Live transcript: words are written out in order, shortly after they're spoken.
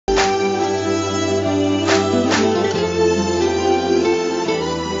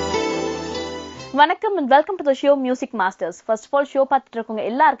வணக்கம் and welcome to the show Music Masters. First of all, show பார்த்துட்டு இருக்கவங்க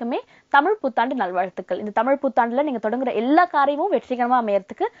எல்லாருக்குமே தமிழ் புத்தாண்டு நல்வாழ்த்துக்கள். இந்த தமிழ் புத்தாண்டுல நீங்க தொடங்குற எல்லா காரியமும் வெற்றிகரமா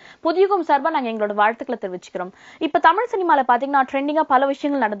அமையறதுக்கு புதியுகம் சார்பா நாங்க எங்களோட வாழ்த்துக்களை தெரிவிச்சுக்கிறோம். இப்ப தமிழ் சினிமால பாத்தீங்கன்னா ட்ரெண்டிங்கா பல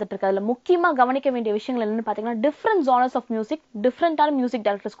விஷயங்கள் நடந்துட்டு இருக்கு. அதுல முக்கியமா கவனிக்க வேண்டிய விஷயங்கள் என்னன்னு பாத்தீங்கன்னா different genres of music, டிஃபரண்டான music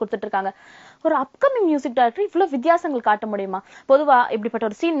directors கொடுத்துட்டு இருக்காங்க. ஒரு அப்கமிங் மியூசிக் டைரக்டர் இவ்வளவு வித்தியாசங்கள் காட்ட முடியுமா? பொதுவா இப்படிப்பட்ட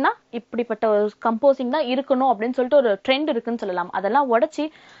ஒரு சீன்னா இப்படிப்பட்ட ஒரு கம்போசிங் தான் இருக்கணும் அப்படின்னு சொல்லிட்டு ஒரு ட்ரெண்ட் இருக்குன்னு சொல்லலாம். அதெல்லாம் உடைச்சி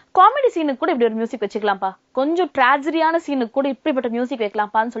காமெடி சீனுக்கு கூட இப்படி ஒரு மியூசிக் வச்சுக்கலாம்ப்பா, கொஞ்சம் ட்ராஜடியான சீனுக்கு கூட இப்படிப்பட்ட மியூசிக்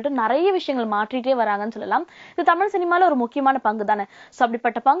வைக்கலாம்ப்பான்னு சொல்லிட்டு நிறைய விஷயங்கள் மாற்றிட்டே வராங்கன்னு சொல்லலாம். இது தமிழ் சினிமால ஒரு முக்கியமான பங்கு தானே. சோ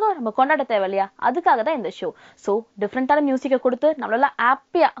அப்படிப்பட்ட பங்கு நம்ம கொண்டாட தேவை இல்லையா? அதுக்காக தான் இந்த ஷோ. சோ டிஃபரெண்டான மியூசிக்கை கொடுத்து நம்மளால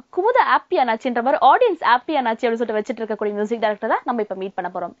ஹாப்பியா குமுத ஹாப்பியா நாச்சுன்ற மாதிரி ஆடியன்ஸ் ஹாப்பியா நாச்சு அப்படின்னு சொல்லிட்டு வச்சுட்டு இருக்கக்கூடிய மியூசிக் டைரக்டர் தான் நம்ம இப்ப மீட்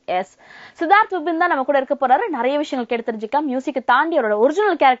பண்ண போறோம். எஸ், சித்தார்த் விபின் தான் நம்ம கூட இருக்க போறாரு. நிறைய விஷயங்கள் கேட்டு தெரிஞ்சுக்கலாம். மியூசிக்கை தாண்டி அவரோட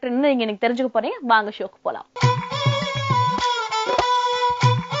ஒரிஜினல் கேரக்டர் என்ன நீங்க எனக்கு தெரிஞ்சுக்க போறீங்க. வாங்க ஷோக்கு போலாம்.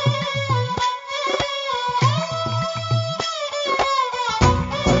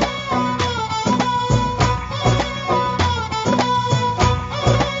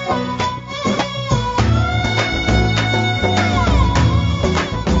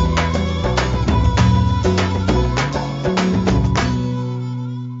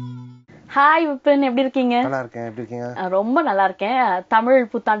 ஹாய் விபின், எப்படி இருக்கீங்க? நல்லா இருக்கேன். எப்படி இருக்கீங்க? ரொம்ப நல்லா இருக்கேன். தமிழ்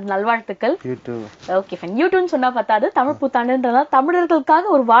புத்தாண்டு நல்வாழ்த்துக்கள். Okay fine. யூடியூப்னு சொன்னா பத்தாது, தமிழ் புத்தாண்டுன்றதால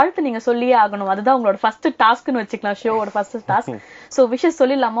தமிழர்களுக்காக ஒரு வாழ்த்து நீங்க சொல்லியே ஆகணும். அதுதான் உங்களோட ஃபர்ஸ்ட் டாஸ்க்னு வச்சுக்கலாம், ஷோவோட ஃபர்ஸ்ட் டாஸ்க். சோ விஷஸ்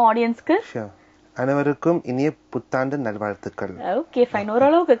சொல்லிடலாமா ஆடியன்ஸ்க்கு? அனைவருக்கும் இனிய புத்தாண்டு நல்வாழ்த்துக்கள். Okay fine.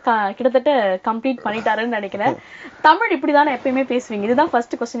 ஓரளவுக்கு கிட்டத்தட்ட கம்ப்ளீட் பண்ணிட்டாருன்னு நினைக்கிறேன். தமிழ் இப்படிதானே எப்பயுமே பேசுவீங்க? இதுதான்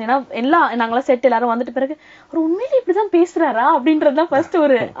ஃபர்ஸ்ட் கொஸ்டின். ஏன்னா எல்லாம் நாங்களாம் செட் எல்லாரும் வந்துட்டு பிறகு ஒரு உண்மையில இப்படிதான் பேசுறாரா அப்படின்றதுதான் ஃபர்ஸ்ட்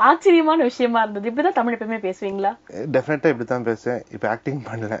ஒரு ஆச்சரியமான விஷயமா இருந்தது. இப்படிதான் தமிழ் எப்பயுமே பேசுவீங்களா? டெஃபினட்டா இப்படிதான் பேசுவேன். இப்ப ஆக்டிங்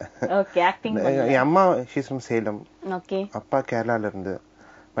பண்ணல. Okay, acting. என் அம்மா ஷீஸ் ஃப்ரம் சேலம். ஓகே. அப்பா கேரளால இருந்து.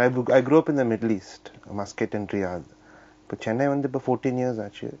 I grew up in the Middle East, Muscat and Riyadh. இப்ப சென்னை வந்து இப்ப 14 years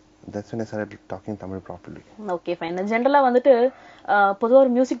ஆச்சு. That's when I started talking Tamil properly. Okay fine. ஜெனரலா வந்துட்டு பொதுவா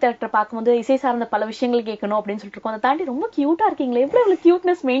ஒரு மியூசிக் டைரக்டர் பார்க்கும்போது இசை சார்ந்த பல விஷயங்கள் கேட்கணும் அப்படின்னு சொல்லிட்டு இருக்கோம். அதை தாண்டி ரொம்ப கியூட்டா இருக்கீங்களே, எப்படி இவ்வளவு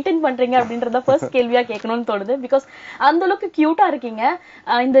கியூட்னஸ் மெயின்டைன் பண்றீங்க அப்படின்றத ஃபர்ஸ்ட் கேள்வியா கேட்கணும்னு தோணுது. பிகாஸ் அந்த அளவுக்கு கியூட்டா இருக்கீங்க.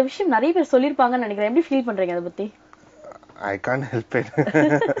 இந்த விஷயம் நிறைய பேர் சொல்லிருப்பாங்கன்னு நினைக்கிறேன். எப்படி ஃபீல் பண்றீங்க அதை பத்தி? I can't help it.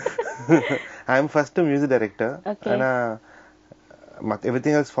 I am first a music director. And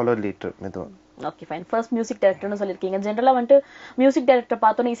everything else followed later. Okay fine. First music டைரக்டர்னு சொல்லிருக்கீங்க. ஜெனரலா வந்துட்டு மியூசிக் டைரக்டர்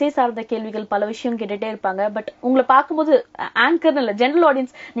பார்த்தோன்னா இசை சார்ந்த கேள்விகள் பல விஷயம் கேட்டுட்டே இருப்பாங்க. பட் உங்களை பார்க்கும்போது ஆங்கர்னு இல்ல, ஜெனரல்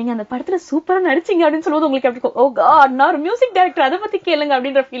ஆடியன்ஸ் நீங்க அந்த படத்துல சூப்பரா நடிச்சீங்க அப்படின்னு சொல்லும்போது உங்களுக்கு எப்படி ஓ காட் நான் ஒரு மியூசிக் டைரக்டர் அதை பத்தி கேளுங்க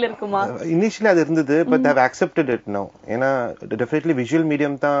அப்படின்ற ஃபீல் இருக்குமா? இனிஷியலி அது இருந்தது, but I have accepted it நவ. ஏன்னா டெஃபினெட்லி விஷுவல்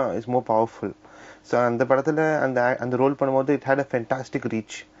மீடியம் தான் இஸ் மோர் பவர்ஃபுல். ஸோ அந்த படத்துல அந்த ரோல் பண்ணும்போது it had a fantastic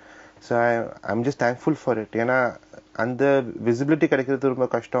reach. So I am just thankful for it. ஏன்னா அந்த விசிபிலிட்டி கிடைக்கிறது ரொம்ப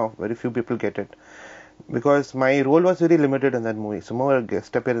கஷ்டம். Very few people get it. Because my role was very limited in that movie. சும்மா ஒரு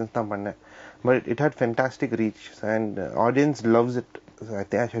கெஸ்ட் அப்பியரன்ஸ் தான் பண்ணேன். But it had fantastic reach and audience loves it. I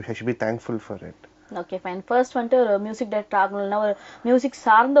think I should be thankful for it. Okay fine. First வந்துட்டு ஒரு music director ஆகணும்னா ஒரு music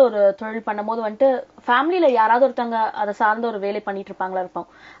சார்ந்த ஒரு தொழில் பண்ணும்போது வந்துட்டு ஃபேமிலியில யாராவது ஒருத்தவங்க அதை சார்ந்த ஒரு வேலை பண்ணிட்டு இருப்பாங்களா இருப்போம்.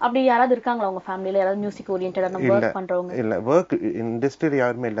 அப்படி யாராவது இருக்காங்களா உங்க ஃபேமிலியில யாராவது மியூசிக் ஓரியன்டா ஒர்க் பண்றவங்க? இல்ல, ஒர்க் இண்டஸ்ட்ரியில்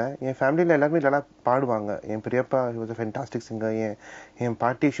யாருமே இல்ல. என் ஃபேமிலியில எல்லாருமே நல்லா பாடுவாங்க. என் பெரியப்பா he was a fantastic singer. என்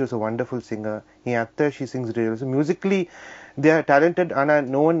பாட்டி she was a wonderful singer. என் அத்தை she sings really well. So musically they are talented. ஆனா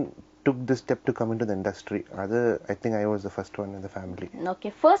no one took this step to come into the industry. I think I was the first one in the family.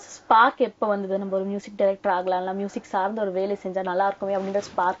 Okay, first spark எப்ப வந்தது? நம்ம ஒரு music director ஆகலாம், music சார்ந்த ஒரு வேலை செஞ்சா நல்லா இருக்குமே அப்படின்ற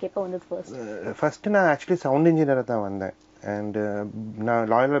ஸ்பார்க் எப்ப வந்தது? ஃபர்ஸ்ட் நான் ஆக்சுவலி சவுண்ட் இன்ஜினியரா தான் வந்தேன். அண்ட் நான்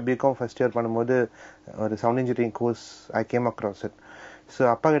லாயர்ல பிகாம் ஃபர்ஸ்ட் இயர் பண்ணும்போது ஒரு sound engineering course I came across it. So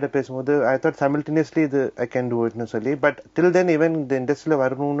அப்பா கிட்ட பேசும்போது ஐ தாட் சைமல்டேனியஸ்லி இது ஐ கேன் டூ இட்னு சொல்லி. பட் டில் தென் ஈவன் இந்த இண்டஸ்ட்ரியில்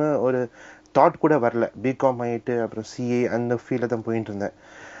வரணும்னு ஒரு தாட் கூட வரல. பிகாம் ஆகிட்டு அப்புறம் சிஏ அந்த ஃபீல்டில் தான் போயிட்டு இருந்தேன்.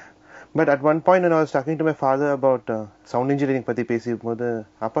 But at one point when I was talking to my father about sound engineering பத்தி பேசிக்கும்போது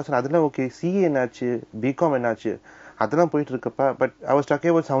அப்பா சொன்ன அதெல்லாம் ஓகே, சிஏ என்னாச்சு, பிகாம் என்னாச்சு, அதெல்லாம் போயிட்டு இருக்கப்பா. But I was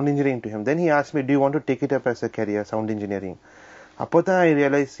talking about sound engineering to him. Then he asked me, do you want to take it up as a career, sound engineering? அப்போ தான் I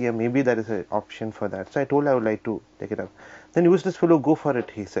realized, yeah, maybe there is an option for that. So I told I would like to take it up. Then who's this fellow, go for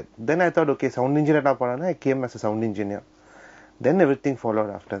it, he said. Then I thought, okay, sound engineer na panana. I came as a sound engineer. Then everything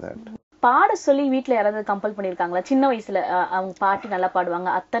followed after that. பாட சொல்லி வீட்ல யாராவது compel பண்ணிருக்காங்களா? சின்ன வயசுல அவங்க பாட்டி நல்லா பாடுவாங்க,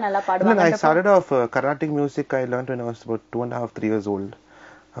 அத்தை நல்லா பாடுவாங்க. I started off Carnatic music. I learned when I was about 2.5, 3 years old.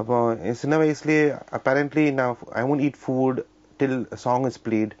 அப்போ சின்ன வயசுலயே apparently now I won't eat food till a song is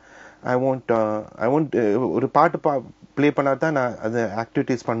played. I won't ஒரு பாட்டு ப்ளே பண்ணா தான் நான் அது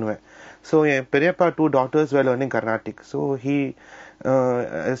ஆக்டிவிட்டிஸ் பண்ணுவேன். ஸோ என் பெரியப்பா 2 daughters were learning Carnatic. So he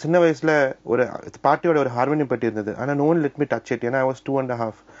சின்ன வயசுல ஒரு பாட்டியோட ஒரு ஹார்மோனியம் பட்டி இருந்தது. ஆனா no one let me touch it. ஏன்னா I was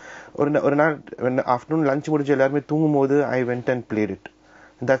 2.5. ஒரு நாள் ஆஃப்டர்நூன் லஞ்ச் முடிஞ்சு எல்லாருமே தூங்கும் போது I went and played it.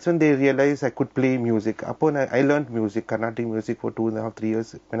 That's when they realized I could play music. அப்போ I learned music, Carnatic music for 2.5-3 years.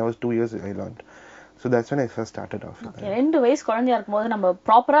 When I was 2 years I learned. So that's when I first started off. Okay, 2 வயசு குழந்தையா இருக்கும்போது நம்ம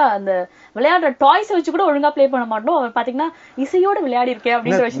ப்ராப்பரா அந்த விளையாடுற toys வச்சு கூட ஒழுங்கா ப்ளே பண்ண மாட்டோம். அவர் பாத்தீங்கன்னா இசையோட விளையாடி இருக்கேன்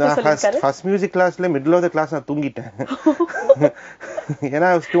அப்படின்ற விஷயத்தை சொல்லிருக்காரு. ஃபர்ஸ்ட் மியூசிக் கிளாஸ்ல மிடில் ஆஃப் தி கிளாஸ் நான் தூங்கிட்டேன். ஏன்னா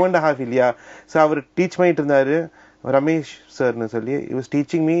I was 2.5 இல்லையா. So அவர் டீச் பண்ணிட்டு இருந்தாரு ரமேஷ் சார்னு சொல்லி. He was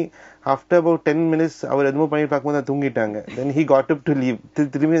teaching me. After about 10 minutes அவர் எதுவும் பண்ணி பார்க்கும்போது நான் தூங்கிட்டாங்க. Then he got up to leave.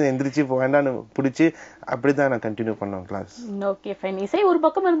 திரும்பி எந்திரிச்சு வேண்டான்னு பிடிச்சி அப்படிதான் நான் கண்டினியூ பண்ணோம் கிளாஸ். Okay fine. இசை ஒரு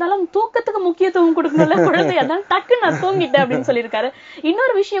பக்கம் இருந்தாலும் தூக்கத்துக்கு முக்கியத்துவம் கொடுக்கணும்ல குழந்தை. அதான் டக்கு நான் தூங்கிட்டேன் அப்படின்னு சொல்லியிருக்காரு.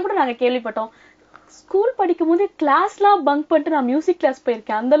 இன்னொரு விஷயம் கூட நாங்க கேள்விப்பட்டோம். ஸ்கூல் படிக்கும் போது கிளாஸ்லாம் பங்க் பண்ணிட்டு நான் மியூசிக் கிளாஸ்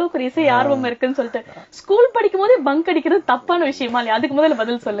போயிருக்கேன். அந்த அளவுக்கு ஒரு இசை ஆர்வம் இருக்குன்னு சொல்லிட்டு ஸ்கூல் படிக்கும் போதே பங்க் அடிக்கிறது தப்பான விஷயமா இல்லையா? அதுக்கு முதல்ல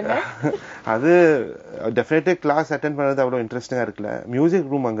பதில் சொல்லுங்க. அது டெஃபினெட்லி கிளாஸ் அட்டென்ட் பண்றது அவ்வளவு இன்ட்ரெஸ்டிங்கா இருக்குல்ல.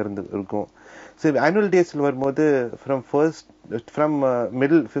 மியூசிக் ரூம் அங்க இருந்து இருக்கும். சரி, ஆனுவல் டேஸ்ல வரும்போது from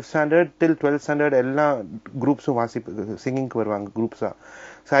middle 5th standard till 12th standard எல்லா குரூப்ஸும் சிங்கிங்க்கு வருவாங்க குரூப்ஸா.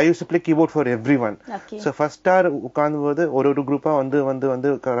 So I used to play keyboard for everyone. Okay. So first hour உட்கார்ந்தும்போது ஒரு குரூப்பா வந்து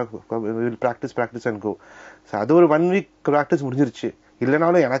will practice and go. So அது ஒரு 1 week practice முடிஞ்சிருச்சு.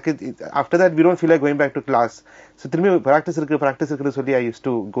 இல்லனாலும் எனக்கு after that we don't feel like going back to class. So திரும்பி practice இருக்குன்னு சொல்லி I used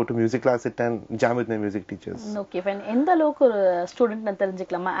to go to music class and jam with my music teachers. Okay fine. எந்த அளவுக்கு ஒரு ஸ்டூடண்ட் நான்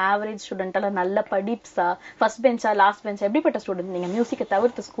தெரிஞ்சுக்கலாமா? ஆவரேஜ் ஸ்டூடெண்ட்டால நல்ல படிப்ஸா, ஃபர்ஸ்ட் பெஞ்சா, லாஸ்ட் பெஞ்சா, எப்படிப்பட்ட ஸ்டூடண்ட் நீங்க மியூசிக்கை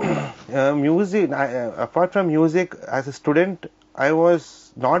தவிர்த்து ஸ்கூல்ல? Music, apart from music, as a student I was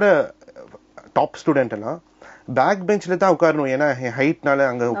not a top student எல்லாம். பேக் பெஞ்ச்ல தான் உட்காரணும், ஏன்னா ஹைட்னால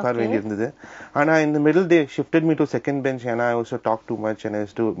அங்க உட்கார வேண்டி இருந்தது. ஆனா இந்த middle they shifted me to second bench. ஏன்னா I also talk too much and I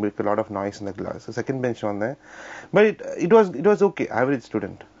used to make a lot of noise in the class. So second bench வந்தேன். But it was okay, average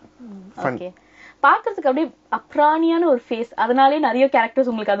student. Fun. Okay. பாக்குறதுக்கு அப்படியே அப்ராணியான ஒரு face, அதனாலே நிறைய characters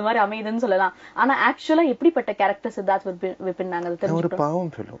உங்களுக்கு அது மாதிரி அமையுதுன்னு சொல்லலாம். ஆனா ஆக்சுவலா எப்படிப்பட்ட கேரக்டர் சித்தார்த் விபின் நாங்க தெரிஞ்சுக்கிறோம்? ஒரு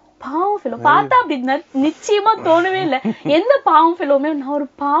பாவம் ஃபெலோ. பார்த்தா அப்படி நிச்சயமா தோணவே இல்ல. எந்த பாவம் ஃபெலோமே நான் ஒரு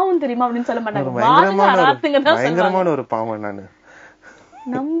பாவம் தெரியுமா அப்படின்னு சொல்ல மாட்டாங்க. பயங்கரமான ஒரு பாவம் நானு.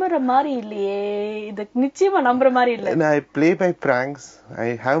 நம்புற மாதிரி இல்லையே, இது நிச்சயமா நம்புற மாதிரி இல்ல. I play my pranks, I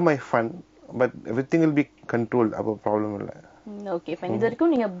have my fun, but everything will be controlled. அப்போ ப்ராப்ளம் இல்ல. Okay fine. இது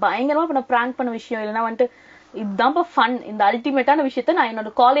வரைக்கும் நீங்க பயங்கரமா பண்ண பிராங்க் பண்ண விஷயம் இல்லைன்னா வந்துட்டு இதுதான்ப்பா ஃபன், இந்த அல்டிமேட்டான விஷயத்த நான் என்னோட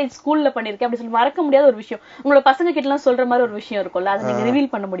காலேஜ் ஸ்கூல்ல பண்ணிருக்கேன் அப்படி சொல்லி மறக்க முடியாத ஒரு விஷயம் உங்களோட பசங்க கிட்ட எல்லாம் சொல்ற மாதிரி ஒரு விஷயம் இருக்கும்ல, அதை நீங்க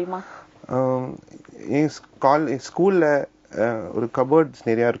ரிவீல் பண்ண முடியுமா? ஸ்கூல்ல ஒரு கபோர்ட்ஸ்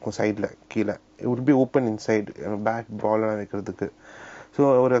நிறைய இருக்கும் சைட்ல கீழே. It would be open inside, bat ball எல்லாம் வைக்கிறதுக்கு. ஸோ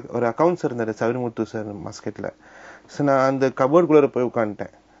ஒரு அக்கௌண்ட்ஸ் இருந்தாரு சவிமுத்து சார் மஸ்கெட்ல. ஸோ நான் அந்த கபோர்டுக்குள்ள போய்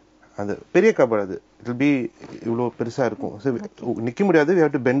உட்காந்துட்டேன். அது பெரிய கபோர்டு, அது இட் பி இவ்வளோ பெருசா இருக்கும். ஸோ நிக்க முடியாது, we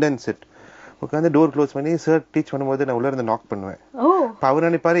have to bend and sit. உட்காந்து டோர் க்ளோஸ் பண்ணி சார் டீச் பண்ணும்போது நான் உள்ள இருந்து நாக் பண்ணுவேன். அவர்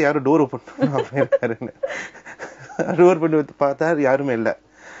நினைப்பாரு யாரும் டோர் ஓப்பன் பண்ணிருக்காருன்னு. டோர் பண்ணி பார்த்தா யாருமே இல்லை.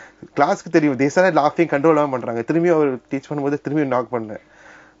 கிளாஸ்க்கு தெரியும் தேசால லாஃபிங் கண்ட்ரோல் பண்றாங்க. திரும்பி அவர் டீச் பண்ணும்போது திரும்பி நாக் பண்ணேன்.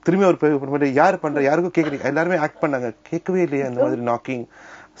 திரும்பி அவர் போய் யாரு பண்ற, யாருக்கும் கேட்குறீங்க, எல்லாருமே ஆக்ட் பண்ணாங்க. கேட்கவே இல்லையா அந்த மாதிரி நாக்கிங்.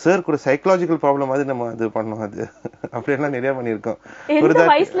 சார் கூட சைக்கலாஜிக்கல் ப்ராப்ளம் மாதிரி நம்ம அது பண்ணோம். அது அப்படியெல்லாம் நிறைய பண்ணிருக்கோம். ஒரு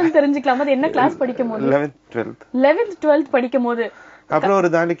வயசுல தெரிஞ்சுக்கலாம். அது என்ன கிளாஸ் படிக்கும் போது? 11th 12th படிக்கும் போது. அப்புறம் ஒரு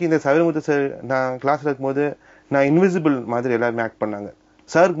நாளைக்கு இந்த சவிமுத்து சார் நான் கிளாஸ்ல இருக்கும்போது நான் இன்விசிபிள் மாதிரி எல்லாருமே ஆக்ட் பண்ணாங்க.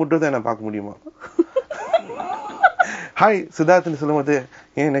 சாருக்கு மட்டும் தான் என்ன பார்க்க முடியுமா? ஹாய் சித்தார்த்னு சொல்லும் போது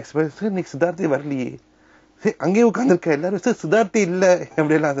ஏன் நெக்ஸ்ட் சார் நீ சித்தார்த்தே வரலையே, சரி அங்கேயே உட்காந்துருக்க எல்லாரும் சார் சித்தார்த்தே இல்ல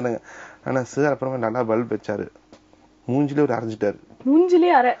அப்படியெல்லாம் சொன்னாங்க. ஆனா சார் அப்புறமா நல்லா பல்ப் வச்சாரு, மூஞ்சிலே ஒரு அரைஞ்சிட்டாரு.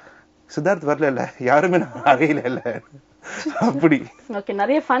 மூஞ்சிலே அரை. சித்தார்த் வரல, யாருமே அறையில இல்ல அப்படி. ஓகே,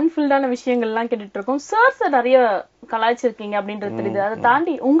 நிறைய ஃபன் ஃபில்டான விஷயங்கள் எல்லாம் கேட்டுட்டு இருக்கோம். சார் நிறைய கலாய்ச்சிருக்கீங்க அப்படின்றது தெரியுது. அதை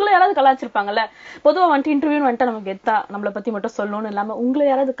தாண்டி உங்களை யாராவது கலாய்ச்சிருப்பாங்கல்ல? பொதுவா வந்துட்டு இன்டர்வியூன்னு வந்துட்டு நமக்கு எத்தா நம்மளை பத்தி மட்டும் சொல்லணும்னு இல்லாம உங்களை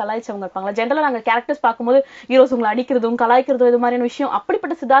யாராவது கலாய்ச்சவங்க இருப்பாங்களா? ஜென்ரலா நாங்க கேரக்டர்ஸ் பார்க்கும்போது ஹீரோஸ் உங்களை அடிக்கிறதும் கலாய்க்கிறதும் இது மாதிரியான விஷயம்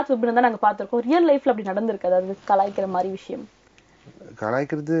அப்படிப்பட்ட சித்தார்த் விபின் தான் நாங்க பாத்திருக்கோம். ரியல் லைஃப்ல அப்படி நடந்திருக்கு? அதாவது கலாய்க்கிற மாதிரி விஷயம்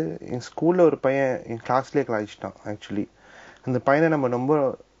கலாய்க்கிறது என் ஸ்கூல்ல ஒரு பையன் என் கிளாஸ்லயே கலாய்ச்சிட்டான். ஆக்சுவலி அந்த பையனை நம்ம ரொம்ப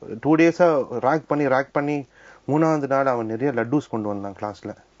 2 days ரேக் பண்ணி 3வது நாள் அவன் நிறைய லட்டூஸ் கொண்டு வந்தான்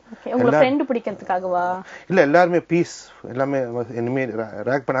கிளாஸ்ல. உங்க ஃப்ரெண்ட் பிடிக்கிறதுக்காகவா? இல்ல, எல்லாருமே பீஸ் எல்லாமே இனிமே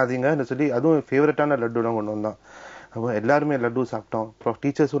ரேக் பண்ணாதீங்கன்னு சொல்லி அதுவும் ஃபேவரட்டான லட்டு தான் கொண்டு வந்தான். அப்போ எல்லாருமே லட்டு சாப்பிட்டோம். அப்புறம்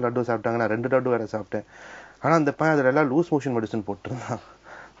டீச்சர்ஸும் லட்டு சாப்பிட்டாங்க. நான் 2 லட்டு வேற சாப்பிட்டேன். ஆனா அந்த பையன் அதுல எல்லாம் லூஸ் மோஷன் மெடிசன் போட்டுருந்தான்.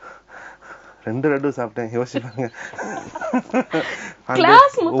 2 லட்டு சாப்பிட்டேன். யோசிப்பாங்க.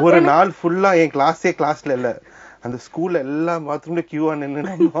 ஒரு நாள் ஃபுல்லா என் கிளாஸ்ல இல்ல, அந்த ஸ்கூல்ல எல்லா பாத்ரூம்ல கியூவா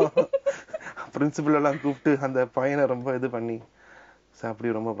நின்று பிரின்சிபல் எல்லாம் கூப்பிட்டு அந்த பையனை ரொம்ப இது பண்ணி ஸோ அப்படி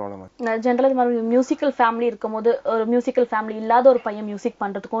ரொம்ப ப்ராப்ளம். ஜென்ரலா மியூசிக்கல் ஃபேமிலி இருக்கும்போது ஒரு மியூசிக்கல் ஃபேமிலி இல்லாத ஒரு பையன் மியூசிக்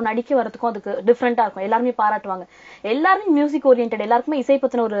பண்றதுக்கும் நடிக்க வரதுக்கும் அதுக்கு டிஃப்ரெண்டா இருக்கும். எல்லாருமே பாராட்டுவாங்க. எல்லாருமே மியூசிக் ஓரியன்டட், எல்லாருக்குமே இசை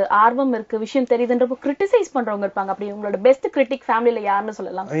பத்தின ஒரு ஆர்வம் இருக்கு, விஷயம் தெரியுதுன்றப்போ கிரிட்டிசைஸ் பண்றவங்க இருப்பாங்க. அப்படி உங்களோட பெஸ்ட் கிரிட்டிக் ஃபேமிலியில யாருன்னு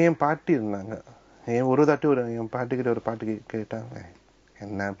சொல்லலாம்? என் பாட்டி இருந்தாங்க. ஒரு தாட்டி என் பாட்டிக்கிட்ட ஒரு பாட்டு கேட்டாங்க,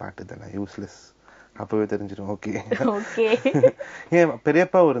 என்ன பாட்டு இதெல்லாம் யூஸ்லெஸ், அப்பவே தெரிஞ்சிடும். Okay okay. ஏன்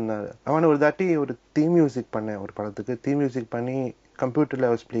பெரியப்பா இருந்தாரு, அவனை ஒரு தாட்டி ஒரு தீம் மியூசிக் பண்ணேன் ஒரு படத்துக்கு. தீம் மியூசிக் பண்ணி கம்ப்யூட்டர்ல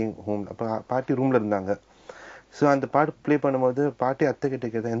வாஸ் பிளேயிங் ஹோம். அப்போ பாட்டி ரூம்ல இருந்தாங்க. ஸோ அந்த பாட்டு ப்ளே பண்ணும்போது பாட்டி அத்தை கிட்ட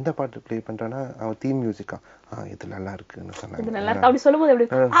கேட்ட, எந்த பாட்டு ப்ளே பண்றான்னா, அவன் தீம் மியூசிக்கா, இது நல்லா இருக்குன்னு சொன்னாங்க.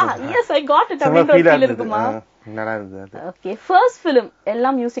 நல்லா இருந்தது. ஓகே, ஃபர்ஸ்ட் ஃபிலிம்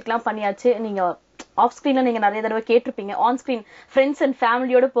எல்லாம் மியூசிக்லாம் பண்ணியாச்சு. நீங்க ஆஃப் ஸ்கிரீன்ல நீங்க நிறைய தடவை கேட்டிருப்பீங்க. ஆன் ஸ்கிரீன் ஃப்ரெண்ட்ஸ் அண்ட்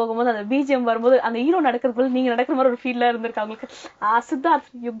ஃபேமிலியோட போகும்போது அந்த பிஜிஎம் வரும்போது அந்த ஹீரோ நடக்கிறதுக்குள்ள நீங்க நடக்கிற மாதிரி ஒரு ஃபீல்ல இருந்திருக்கு உங்களுக்கு. சித்தார்த்,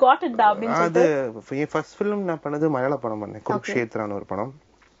 யூ காட் இட் அப்படின்னு சொல்லிட்டு. அது ஃபர்ஸ்ட் ஃபிலிம் நான் பண்ணது மலையாள படம் பண்ணேன், குருக்ஷேத்ரான்னு ஒரு படம்.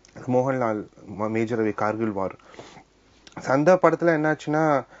 மோகன்லால், மேஜர் ரவி, கார்கில் வார். அந்த படத்துல என்னாச்சுன்னா,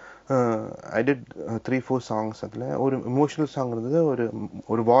 ஐ டிட் 3-4 சாங்ஸ். அதுல ஒரு இமோஷனல் சாங் இருந்தது,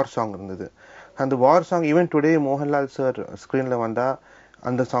 ஒரு வார் சாங் இருந்தது. அந்த வார் song even today Mohanlal sir ஸ்கிரீன்ல வந்தா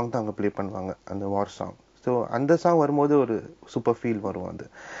அந்த சாங் தான் அங்க ப்ளே பண்ணுவாங்க, அந்த வார் சாங். ஸோ அந்த சாங் வரும்போது ஒரு சூப்பர் ஃபீல் வரும். அது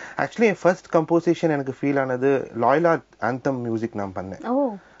ஆக்சுவலி என் ஃபர்ஸ்ட் கம்போசிஷன் எனக்கு ஃபீல் ஆனது லாய்லா ஆந்தம் மியூசிக் நான் பண்ணேன்.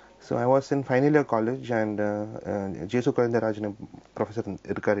 So I was in final year college and Jesu குழந்தராஜன் professor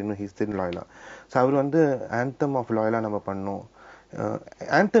இருக்கார், இன்னும் he's in லாய்லா. So our anthem of லாய்லா நம்ம பண்ணோம்.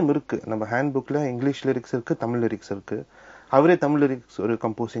 ஆந்தம் இருக்கு நம்ம ஹேண்ட் புக்ல, இங்கிலீஷ் லிரிக்ஸ் இருக்கு, தமிழ் லிரிக்ஸ் இருக்கு. அவரே தமிழ் லிரிக்ஸ் ஒரு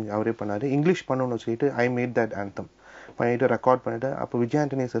கம்போசிங் அவரே பண்ணாரு. இங்கிலீஷ் பண்ணணும்னு சொல்லிட்டு ஐ மேட் தட் ஆந்தம் பண்ணிட்டு ரெக்கார்ட் பண்ணிட்டு, அப்போ விஜய்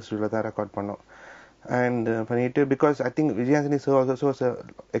ஆண்டனி சார் ஸ்டுடியோல தான் ரெக்கார்ட் பண்ணோம். அண்ட் பண்ணிட்டு, because I think Vijay Antony sir also was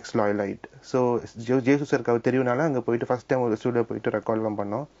X லாயலைட். So ஜேசு சாருக்கு அவர் தெரியும்னால அங்கே போயிட்டு ஃபர்ஸ்ட் டைம் ஒரு ஸ்டுடியோ போயிட்டு ரெக்கார்ட்லாம்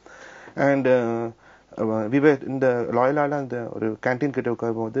பண்ணோம். அண்ட் இந்த லாயலால அந்த ஒரு கேன்டீன் கிட்ட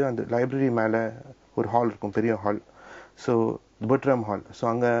உட்காரும்போது அந்த லைப்ரரி மேலே ஒரு ஹால் இருக்கும், பெரிய ஹால். So பர்ட்ரம் hall. ஸோ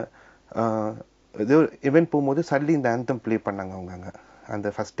அங்கே ஏதோ இவெண்ட் போகும்போது சடன்லி இந்த ஆந்தம் ப்ளே பண்ணாங்க அவங்க அங்கே அந்த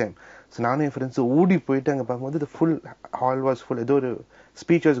ஃபர்ஸ்ட் டைம். ஸோ நானும் என் ஃப்ரெண்ட்ஸ் ஓடி போயிட்டு அங்கே பார்க்கும்போது ஃபுல் ஹால் வாஸ் ஃபுல், ஏதோ ஒரு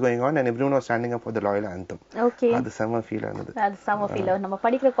speech was going on and everyone was standing up for the loyal anthem. அது செம ஃபீல் ஆனது. அது செம ஃபீல். நம்ம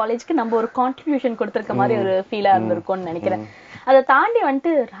படிக்கிற காலேஜ்க்கு நம்ம ஒரு கான்ட்ரிபியூஷன் கொடுத்திருக்க மாதிரி ஒரு ஃபீலா இருந்திருக்கும்னு நினைக்கிறேன். அதை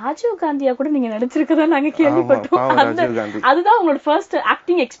தாண்டி ராஜீவ் காந்தியா கூட நீங்க நடிச்சிருக்கதா நாங்க கேள்விப்பட்டோம். அதுதான் உங்களோட ஃபர்ஸ்ட்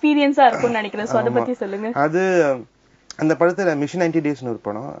ஆக்டிங் எக்ஸ்பீரியன்ஸா இருக்கும்னு நினைக்கிறேன். சோ அத பத்தி சொல்லுங்க. அது அந்த படத்துல மிஷன் 90 டேஸ்னு ஒரு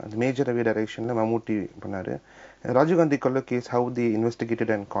படம், அது மேஜர் ரவி டைரக்ஷன்ல மம்முட்டி பண்ணாரு. ராஜீவ் காந்தி கொலை case, how the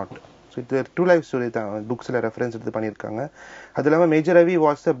investigated and God. So இது ட்ரூ லைஃப் ஸ்டோரி தான், புக்ஸ்ல ரெஃபரன்ஸ் எடுத்து பண்ணியிருக்காங்க. அது இல்லாமல் major Ravi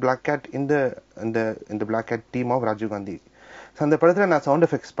was the black gate இந்த black gate team of Rajiv Gandhi. So அந்த படத்தில் நான் சவுண்ட்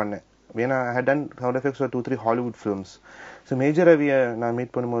எஃபெக்ட்ஸ் பண்ணேன். ஏன்னா ஐ had ton sound effects for 2-3 Hollywood films. So major ரவியை நான்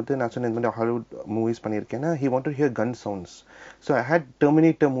மீட் பண்ணும்போது நான் சொன்ன இந்த மாதிரி ஹாலிவுட் மூவிஸ் பண்ணியிருக்கேன்னா, he want to hear gun sounds. So I had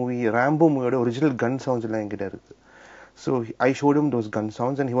terminator movie, Rambo மூவியோட ஒரிஜினல் கன் சவுண்ட்ஸ் எல்லாம் என்கிட்ட இருக்கு. So I showed him those gun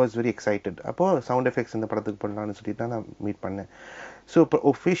sounds and he was very excited. அப்போ சவுண்ட் எஃபெக்ட்ஸ் இந்த படத்துக்கு பண்ணலாம்னு சொல்லிட்டு தான் நான் மீட் பண்ணேன். ஸோ இப்போ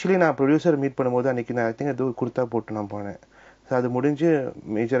ஒஃபிஷியலி நான் ப்ரொடியூசர் மீட் பண்ணும்போது அன்னைக்கு நான் ஐ திங்க் ஏதோ குர்த்தா போட்டு நான் போனேன். ஸோ அது முடிஞ்சு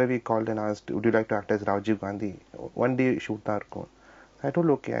major Ravi called and asked, would you like to act as Rajiv Gandhi, 1 day shoot தான் இருக்கும். I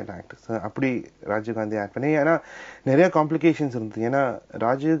told okay I act. So அப்படி ராஜீவ் காந்தி ஆக்ட் பண்ணேன். ஏன்னா நிறைய காம்ப்ளிகேஷன்ஸ் இருந்தது. ஏன்னா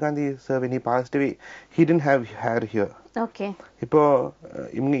Rajiv Gandhi sir when he passed away, he didn't have hair here. Okay. இப்போ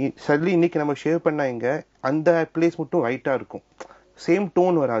suddenly இன்னைக்கு நம்ம ஷேவ் பண்ணா இங்க அந்த பிளேஸ் மட்டும் ஒயிட்டா இருக்கும், சேம்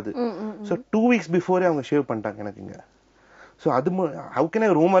டோன் வராது. ஸோ 2 weeks பிஃபோரே அவங்க ஷேவ் பண்ணிட்டாங்க எனக்கு இங்க. ஸோ அது how can I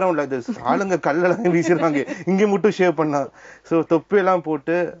Rome around like this? ஆளுங்க கல்லெல்லாம் வீசிடுறாங்க, இங்கே மட்டும் ஷேவ் பண்ணா. ஸோ தொப்பியெல்லாம்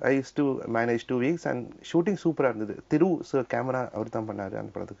போட்டு ஐ use to manage 2 weeks and shooting சூப்பராக இருந்தது. திரு சார் கேமரா அவர் தான் பண்ணாரு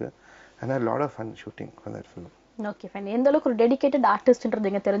அந்த படத்துக்கு. And I lot of fun shooting for that film. Okay fine. எந்த அளவுக்கு ஒரு டெடிகேட்டட் ஆர்டிஸ்ட்ன்றது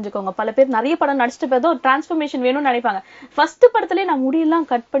நீங்க தெரிஞ்சுக்கோங்க. பல பேர் நிறைய படம் நடிச்சிட்டு போய் ஒரு டிரான்ஸ்ஃபர்மேஷன் வேணும்னு நினைப்பாங்க. ஃபர்ஸ்ட் படத்திலே நான் முடியெல்லாம்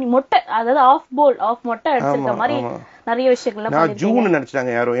கட் பண்ணி மொட்டை, அதாவது ஆஃப் மொட்டை அடிச்சிருக்க மாதிரி நிறைய விஷயங்கள்லாம் நான் ஜூன்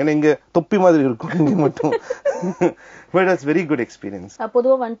நினைச்சிட்டாங்க யாரோ, ஏன்னா இங்க தொப்பி மாதிரி இருக்கும் இங்க மட்டும். But it's very good experience.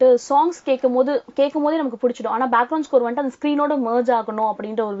 பொதுவா சாங்ஸ் கேட்கும்போதே நமக்கு பிடிச்சிடும். ஆனா பேக்ரவுண்ட் ஸ்கோர் அந்த ஸ்கிரீனோட மெர்ஜ் ஆகணும்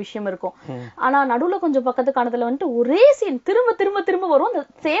அப்படின்ற ஒரு விஷயம் இருக்கும். ஆனா நடுவுல கொஞ்சம் பக்கத்து காணத்துல ஒரே சீன் திரும்ப திரும்ப திரும்ப வரும், அந்த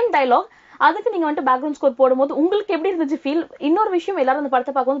சேம் டயலாக். அதுக்கு நீங்க பேக்ரவுண்ட் ஸ்கோர் போடும்போது உங்களுக்கு எப்படி இருந்துச்சு ஃபீல்? இன்னொரு விஷயம், எல்லாரும் அந்த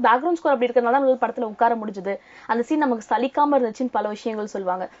படத்தை பார்க்கும்போது பேக்ரவுண்ட் ஸ்கோர் அப்படி இருக்கிறதுனால தான் படத்துல உட்கார முடிஞ்சது, அந்த சீன் நமக்கு சலிக்காம இருந்துச்சுன்னு பல விஷயங்கள்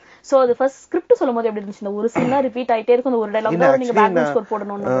சொல்லுவாங்க. சோ அது ஃபர்ஸ்ட் ஸ்கிரிப்ட் சொல்லும் போது எப்படி இருந்துச்சு? இந்த ஒரு சீன் தான் ரிப்பீட் ஆயிட்டே இருக்கும், அந்த ஒரு டயலாக் தான் நீங்க பேக்ரவுண்ட் ஸ்கோர்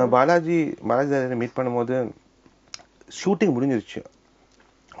போடணும்னு. பாலாஜி மீட் பண்ணும்போது ஷூட்டிங் முடிஞ்சிருச்சு.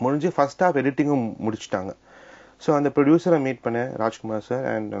 முடிஞ்சு ஃபர்ஸ்ட் ஹாஃப் எடிட்டிங்கும் முடிச்சுட்டாங்க. ஸோ அந்த ப்ரொடியூசரை மீட் பண்ணேன், Rajkumar sir,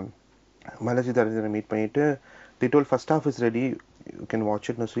 and Balaji தரஜனை meet பண்ணிட்டு they told first half is ready, you can watch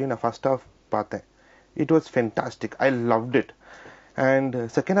it. சொல்லி நான் ஃபர்ஸ்ட் ஹாஃப் பார்த்தேன். It was fantastic, I loved it. And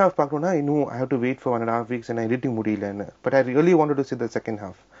second half பார்க்கணும்னா இன்னும் I have to wait for 1.5 weeks and editing முடியலன்னு. But I really wanted to see the second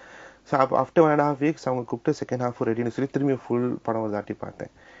half. So after 1.5 weeks அவங்க கூப்பிட்டு second half ரெடின்னு சொல்லி திரும்பி full படம் ஒரு தாட்டி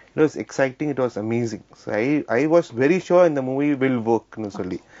பார்த்தேன். It was exciting, it was amazing. So I was very sure in the movie will work னு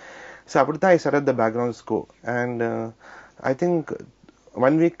சொல்லி. So அப்படிதான் I started the background score. And I think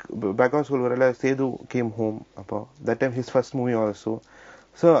 1 week background score வரல சேது came home. அப்போ that time his first movie also.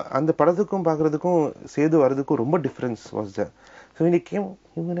 So அந்த படத்துக்கும் பார்க்கறதுக்கும் சேது வரதுக்கும் ரொம்ப difference was there. So when he came,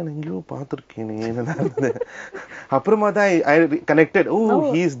 இவங்க நான் எங்கேயோ பார்த்துருக்கேனே என்னடா இருந்தது. அப்புறமா தான் I connected, oh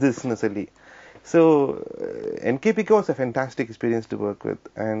he is this னு சொல்லி. So NKPK was a fantastic experience to work with,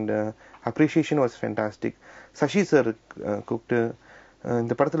 and appreciation was fantastic. Sashi sir கூப்பிட்டு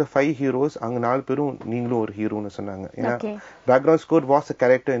இந்த படத்துல 5 heroes, அங்க 4 பேரும் நீங்களும் ஒரு ஹீரோன்னு சொன்னாங்க. ஏன்னா background score was a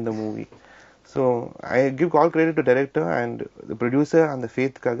character in the movie. So I give all credit to director and the producer and the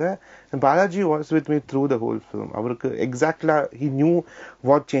faith kaga. And Balaji was with me through the whole film. Avarku exactly he knew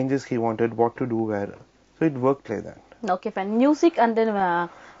what changes he wanted, what to do where. So it worked like that. Okay, fine. Music and then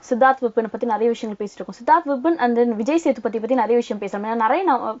Siddharth Vipin பத்தி நிறைய விஷயங்கள் பேசிட்டு இருக்கோம். Siddharth Vipin and then Vijay Sethupathi பத்தி நிறைய விஷயம் பேசலாம். ஏன்னா நிறைய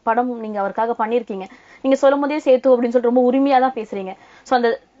படம் நீங்க அவருக்காக பண்ணிருக்கீங்க. நீங்க சொல்லும் போதே சேது அப்படின்னு சொல்லிட்டு ரொம்ப உரிமையா தான் பேசுறீங்க. சோ அந்த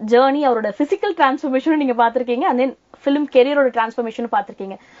ஜர்னி அவரோட பிசிக்கல் டிரான்ஸ்ஃபர்மேஷனும் நீங்க பாத்திருக்கீங்க, and then film career டிரான்ஸ்ஃபர்மேஷனும்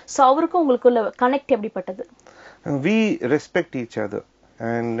பாத்திருக்கீங்க. So அவருக்கும் உங்களுக்குள்ள கனெக்ட் எப்படிப்பட்டது? We respect each other,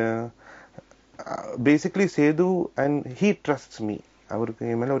 and basically Sedu and he trusts me. அவருக்கு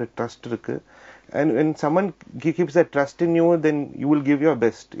என் மேல ஒரு ட்ரஸ்ட் இருக்கு. And when someone keeps that trust in you, then you will give your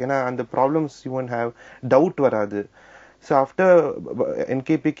best. ஏன்னா அந்த problems you won't have, doubt வராது. So after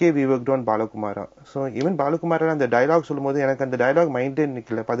NKPK we worked on Balakumara. So even Balakumara அந்த dialogue சொல்லும்போது எனக்கு அந்த dialogue மைண்டே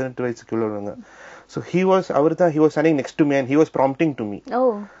நிக்கல. 18 வயசுக்கு உள்ளவங்க. So he was standing next to me and he was prompting to me.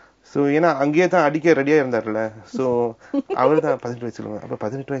 Oh. So ஏன்னா அங்கேயே தான் அடிக்க ரெடியா இருந்தார்ல. So அவர் தான் 18 வயசுக்கு உள்ளவங்க. அப்ப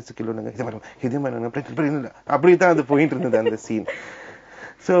 18 வயசுக்கு உள்ளவங்க இதே மாதிரி அப்படி தான் அது போயிட்டு இருந்தது அந்த scene.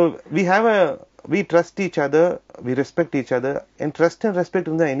 So we trust each other, we respect each other, and trust and respect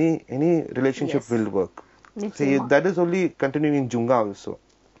in any relationship will work. See, that is only continuing in Junga also.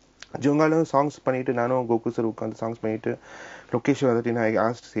 Junga songs பண்ணிட்டு நானும் கோகு சார் உட்கார்ந்து songs பண்ணிட்டு location வந்துட்டு I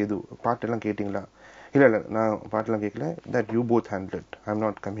asked Sedu, பாட்டெல்லாம் கேட்டிங்களா? இல்ல நான் பாட்டெல்லாம் கேட்கல. That you both handled it. I'm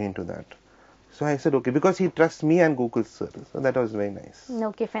not coming into that. So I said okay, because he trusts me and Gokul sir. So that was very nice.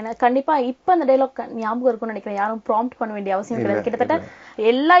 Okay, fine. கண்டிப்பா இப்ப அந்த dialogue ஞாபகம் இருக்கும்னு நினைக்கிறேன். யாரும் ப்ராம்ப்ட் பண்ண வேண்டிய அவசியம் கிடையாது. கிட்டத்தட்ட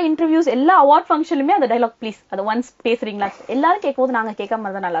எல்லா இன்டர்வியூஸ் எல்லா அவார்ட் ஃபங்க்ஷன்லயுமே அந்த டயலாக் ப்ளீஸ் அது ஒன்ஸ் பேசுறீங்களா? எல்லாரும் கேட்கும்போது நாங்க கேட்காம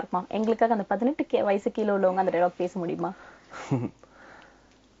இருந்தா நல்லா இருக்குமா? எங்களுக்காக அந்த 18 வயசு கீழ உள்ளவங்க அந்த டயலாக் பேச முடியுமா?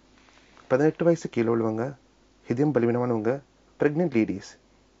 18 வயசு கீழ உள்ளவங்க, இதயம் பலவீனமானவங்க, பிரெக்னன்ட் லேடிஸ்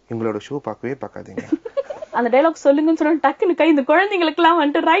எங்களோட ஷோ பார்க்கவே பார்க்காதீங்க. அந்த டயலாக் சொல்லுங்கன்னு சொன்னா டக்குன்னு கை இந்த குழந்தைங்களுக்கு எல்லாம்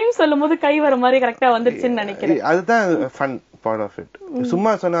வந்துட்டு ரைம் சொல்லும் போது கை வர மாதிரி கரெக்டா வந்துருச்சுன்னு நினைக்கிறேன். அதுதான் ஃபன் பார்ட் ஆஃப் இட்.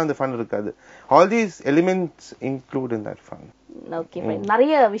 சும்மா சொன்னா அந்த ஃபன் இருக்காது. All these elements include in that fun. Okay fine.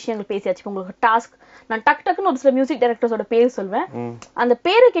 நிறைய விஷயங்கள் பேசியாச்சு. உங்களுக்கு டாஸ்க் நான் டக்குன்னு ஒரு சில மியூசிக் டைரக்டர்ஸோட பேர் சொல்வேன். அந்த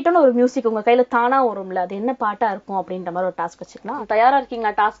பேரை கேட்டோன்னு ஒரு மியூசிக் உங்க கையில தானா வரும்ல, அது என்ன பாட்டா இருக்கும் அப்படின்ற மாதிரி ஒரு டாஸ்க் வச்சுக்கலாம். தயாரா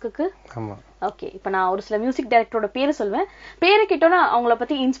இருக்கீங்களா டாஸ்க்கு? ஆமா. ஓகே, இப்ப நான் ஒரு சில மியூசிக் டைரக்டரோட பேரு சொல்வேன். பேரு கேட்டோன்னா அவங்கள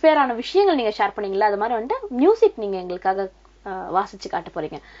பத்தி இன்ஸ்பயர் ஆன விஷயங்கள் நீங்க ஷேர் பண்ணீங்களா, அது மாதிரி வந்துட்டு மியூசிக் நீங்க எங்களுக்காக வாசிச்சு காட்ட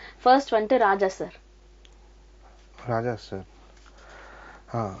போறீங்க. ஃபர்ஸ்ட் வந்துட்டு ராஜா sir. Raja sir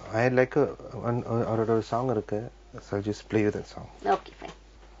I like அவரோட ஒரு சாங் இருக்கு. So I'll just play with that song. Okay, fine.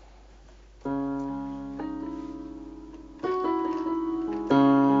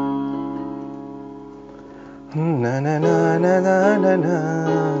 Na na na na na na na na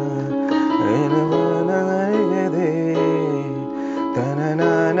ta na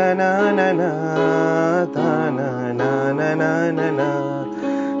na na na na na ta na na na na na na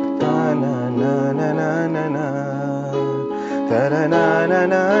ta na na na na na na ta na na na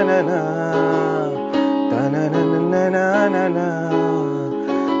na na na ta na na na na na na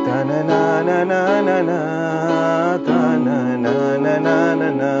ta na na na na na na ta na na na na na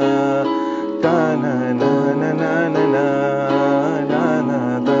na ta na na na na na na na na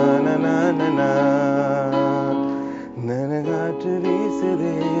ta na na na na நனகாற்று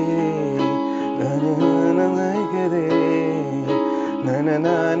வீசுதே நனநாயகதே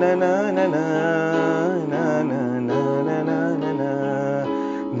நனநா நனா நனா நனா நனா நனா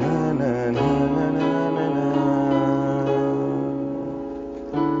நனா நனா.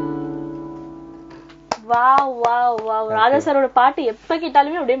 Wow wow wow. ராஜா சாரோட பாட்டு எப்ப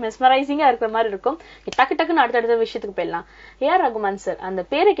கேட்டாலுமே அப்படியே மெஸ்மரைசிங்கா இருக்கிற மாதிரி இருக்கும். டக்கு டக்குன்னு அடுத்த விஷயத்துக்கு போயிடலாம். ஏஆர் ரகுமான் சார், அந்த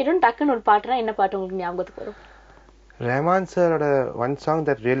பேரை கேட்டோன்னு டக்குன்னு ஒரு பாட்டுனா என்ன பாட்டு உங்களுக்கு ஞாபகத்துக்கு வரும்? Rahman sir one song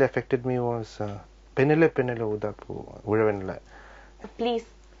that really affected me was Penile Penile Udapu Udavenla. Please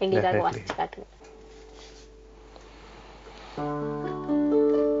எங்களுக்காக வாசிச்சு காட்டுங்க.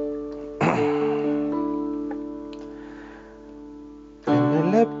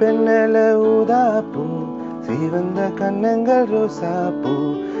 பெண்ணல ஊதாப்பூ சிவந்த கண்ணங்கள் ரோசாப்பூ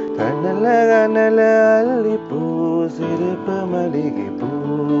கண்ணல கண்ணல அல்லிப்பூ சிரிப்பு மல்லிகை பூ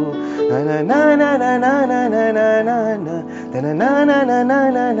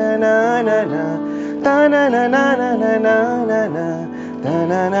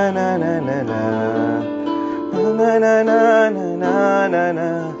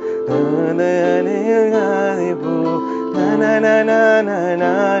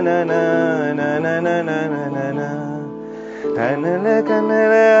கண்ணல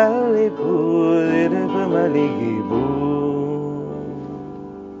கண்ணல அல்லிப்பூ சிரிப்பு மல்லிகை பூ.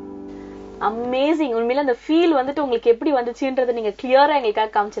 அமேசிங். உண்மையில அந்த ஃபீல் வந்துட்டு உங்களுக்கு எப்படி வந்துச்சுன்றதை நீங்க கிளியரா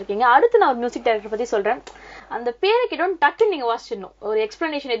எங்களுக்காக காமிச்சிருக்கீங்க. அடுத்து நான் ஒரு மியூசிக் டைரக்டர் பத்தி சொல்றேன். அந்த பேரை கேட்டோம் டக்குன்னு நீங்க வாசிச்சிடணும். ஒரு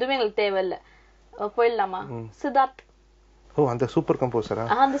எக்ஸ்பிளனேஷன் எதுவுமே எங்களுக்கு தேவையில்லை. போயிடலாமா? சித்தார்த். ஓ, அந்த சூப்பர் கம்போசரா?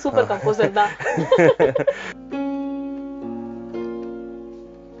 அந்த சூப்பர் கம்போசர் தான்.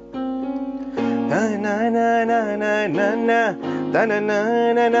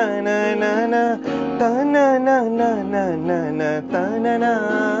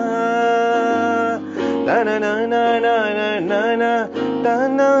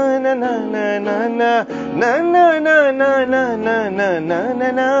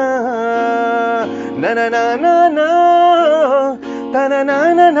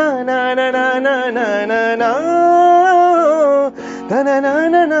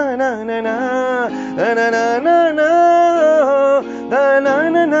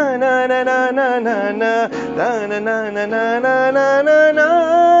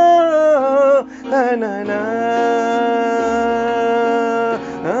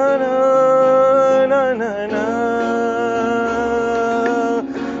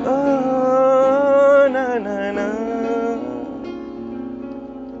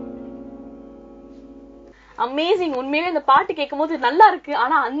 அமேசிங். உண்மையிலே இந்த பாட்டு கேட்கும் போது நல்லா இருக்கு.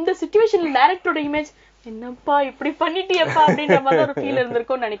 ஆனா அந்த சிச்சுவேஷன்ல டைரக்டரோட இமேஜ் என்னப்பா இப்படி பண்ணிட்டியப்பா அப்படின்ற மாதிரி ஒரு ஃபீல்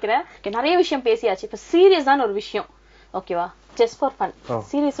இருந்திருக்கும்னு நினைக்கிறேன். நிறைய விஷயம் பேசியாச்சு. இப்ப சீரியஸான ஒரு விஷயம், ஓகேவா? Just for fun.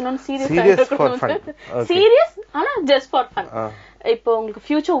 Serious serious ஆனா ஜஸ்ட் ஃபார் ஃபன். இப்போ உங்களுக்கு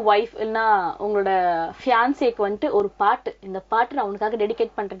ஃபியூச்சர் வைஃப் இல்லனா உங்களோட ஃபியான்சேக்கு வந்துட்டு ஒரு பாட்டு, இந்த பாட்டு நான் உனக்காக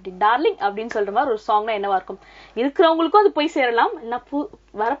டெடிகேட் பண்றேன் டார்லிங் அப்படின்னு சொல்ற மாதிரி ஒரு சாங்னா என்னவா இருக்கும்? இருக்கிறவங்களுக்கும் அது போய் சேரலாம், இல்ல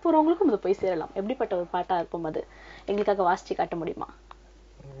வரப்போறவங்களுக்கும் அது போய் சேரலாம். எப்படிப்பட்ட ஒரு பாட்டா இருக்கும் அது? எங்களுக்காக வாசிச்சு காட்ட முடியுமா?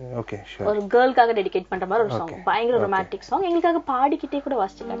 Okay, sure. ஒரு கேர்ளுக்காக டெடிகேட் பண்ற மாதிரி ஒரு சாங், பயங்கர ரொமான்டிக் சாங். எங்களுக்காக பாடிக்கிட்டே கூட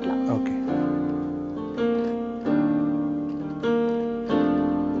வாசிச்சு காட்டலாம். ஓகே.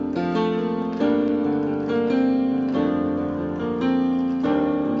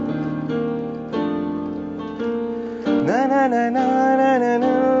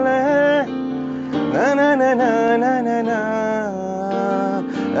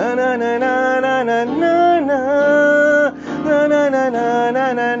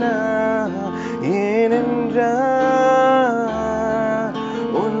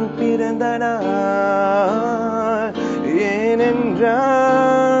 உன் பிறந்த நாள், ஏனென்றால்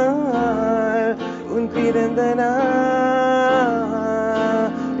உன் பிறந்த நாள்,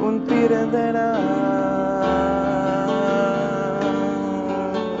 உன் பிறந்த நாள்.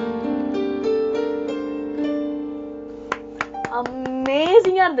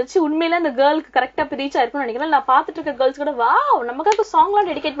 அமேசிங்கா இருந்துச்சு. உண்மையில அந்த கேர்ளுக்கு கரெக்டா ரீச் ஆயிருக்கும்னு நினைக்கிறேன். நான் பாத்துட்டு இருக்க கேர்ள்ஸ் கூட வாவ் நமக்காக சாங் எல்லாம்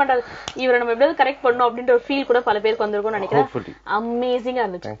டெடிகேட் பண்றாரு, இவரை நம்ம எப்படியாவது கரெக்ட் பண்ணணும் அப்படின்ற ஒரு ஃபீல் கூட பல பேருக்கு வந்திருக்கும்னு நினைக்கிறேன். அமேசிங்கா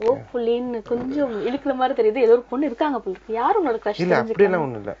இருந்துச்சு. ஹோப்ஃபுல்லின்னு கொஞ்சம் இழுக்கிற மாதிரி தெரியுது. ஏதோ ஒரு பொண்ணு இருக்காங்க போல இருக்கு. யாரும் உங்களோட கிரஷ்? இல்ல, அப்படி எல்லாம்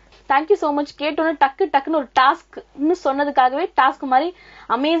ஒண்ணும் இல்ல. Thank you so much. கேட்டோன்னு டக்குன்னு ஒரு டாஸ்க் சொன்னதுக்காகவே டாஸ்க் மாதிரி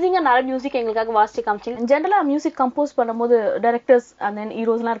அமேசிங்கா நிறைய மியூசிக் எங்களுக்காக வாசிச்சு காமிச்சிங்க. ஜென்ரலா மியூசிக் கம்போஸ் பண்ணும்போது டைரக்டர்ஸ் அண்ட் தென்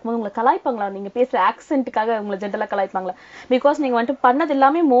ஹீரோஸ் எல்லாம் இருக்கும்போது உங்களை கலாய்ப்பாங்களா? நீங்க பேசுற ஆக்சென்ட்டுக்காக உங்களை ஜென்ரலா கலாய்ப்பாங்களா? பிகாஸ் நீங்க வந்துட்டு பண்ணது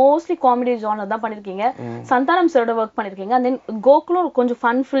எல்லாமே மோஸ்ட்லி காமெடி ஜானர் தான் பண்ணிருக்கீங்க. சந்தானம் சாரோட ஒர்க் பண்ணிருக்கீங்க. அண்ட் தென் கோகுலும் கொஞ்சம்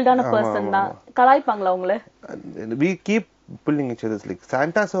ஃபன் ஃபில்டான பர்சன் தான். கலாய்ப்பாங்களா உங்களை? We keep pulling each other's legs.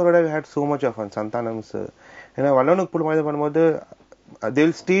 Santa sir we had so much of fun. Santanam sir, ஏன்னா வல்லவனுக்கு புல் மாதிரி பண்ணும்போது they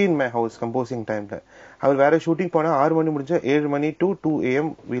will stay in my house composing time ல. அவர் வேற ஷூட்டிங் போனா 6 மணி முடிஞ்சா 7 மணி to 2 AM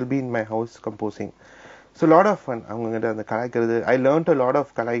will be in my house composing. So lot of fun. அவங்க கிட்ட அந்த கலாய்க்கிறது, I learned a lot of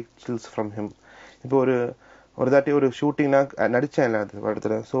கலாய்ச்சல்ஸ் from him. இப்போ ஒரு தாட்டி ஒரு ஷூட்டிங் நான் நடிச்சேன் இல்ல அது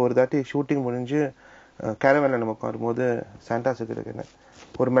படத்துல. ஸோ ஒரு தாட்டி ஷூட்டிங் முடிஞ்சு கேரவன்ல நம்ம வரும்போது சாண்டா சார் கிட்ட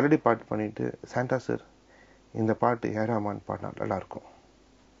ஒரு மெலடி பாட்டு பண்ணிட்டு, சாண்டா சார் இந்த பாட்டு ஏராமான் பாடினா நல்லா இருக்கும்,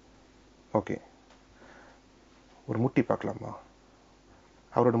 ஓகே ஒரு முட்டி பார்க்கலாமா?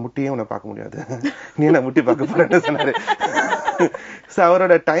 அவரோட முட்டியே உன்னை பார்க்க முடியாது, நீ என்ன முட்டி பார்க்க போறேன்னு சொன்னாரு. ஸோ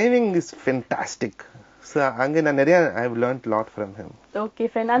அவரோட டைமிங் இஸ் ஃபென்டாஸ்டிக். So அங்க நான் நிறைய I have learned a lot from him. Okay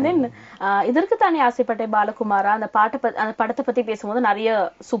friend. And then இதற்கு தானே ஆசைப்பட்டே பாலகுமாரா அந்த படத்தை பத்தி பேசும்போது நிறைய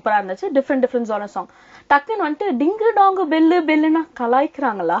சூப்பரா இருந்துச்சு. டிஃப்ரெண்ட் ஜான சாங். டக்குன்னு வந்துட்டு டிங்கு டாங்கு பெல்லு பெல்லுன்னா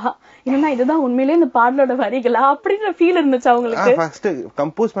கலாய்க்கிறாங்களா இல்லைன்னா இதுதான் உண்மையிலேயே இந்த பாடலோட வரிகளா அப்படின்ற ஃபீல் இருந்துச்சு அவங்களுக்கு? ஃபர்ஸ்ட்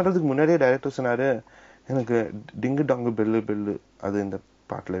கம்போஸ் பண்றதுக்கு முன்னாடியே டைரக்டர் சொன்னாரு எனக்கு டிங்கு டாங்கு பெல்லு பெல்லு அது இந்த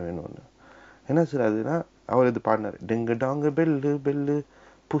பாட்டுல வேணும்னு. என்ன சார் அதுன்னா அவர் இது பாடினாரு டிங்கு டாங்கு பெல்லு பெல்லு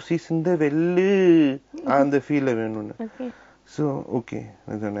புசி சிந்த வெள்ளு அந்த ஃபீல்ல வேணும்னு. ஸோ ஓகே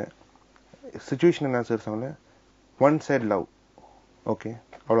சொன்னேன். சிச்சுவேஷன் என்ன சார் சொன்ன ஒன் சைட் லவ் ஓகே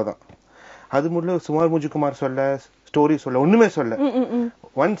அவ்வளோதான். அது முடியல சுமார் முஜிகுமார் சொல்ல ஸ்டோரி சொல்ல ஒண்ணுமே சொல்ல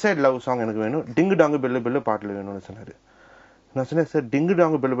ஒன் சைட் லவ் சாங் எனக்கு வேணும் டிங்கு டாங்கு பெல்லு பெல்லு பாட்டில் வேணும்னு சொன்னாரு. நான் சொன்னேன் சார் டிங்கு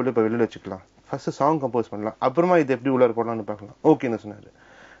டாங்கு பெல்லு பெல்லு இப்போ வெளியில் வச்சுக்கலாம் ஃபர்ஸ்ட் சாங் கம்போஸ் பண்ணலாம் அப்புறமா இது எப்படி உள்ளார போடலாம்னு பார்க்கலாம் ஓகேன்னு சொன்னாரு.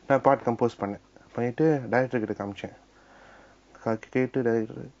 நான் பாட்டு கம்போஸ் பண்ணிட்டு டைரக்டர் கிட்ட காமிச்சேன். கேட்டு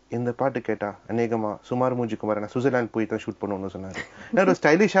டைரக்டர் இந்த பாட்டு கேட்டா அநேகமா சுமார் மூஞ்சிக்குமார் நான் சுவிட்சர்லாந்து போய் தான் ஷூட் பண்ணுவோம்னு சொன்னாரு. நான் ஒரு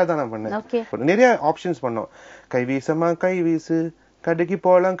ஸ்டைலிஷா தான் நான் பண்ணேன். நிறைய ஆப்ஷன்ஸ் பண்ணோம். கை வீசமா கை வீசு கடைக்கு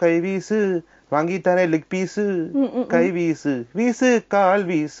போலாம் கை வீசு வாங்கி தரேன் லெக் பீஸு கை வீசு வீசு கால்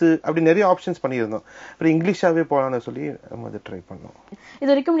வீசு அப்படி நிறைய ஆப்ஷன்ஸ் பண்ணியிருந்தோம். அப்புறம் இங்கிலீஷாவே போலாம்னு சொல்லி நம்ம அதை ட்ரை பண்ணோம். இது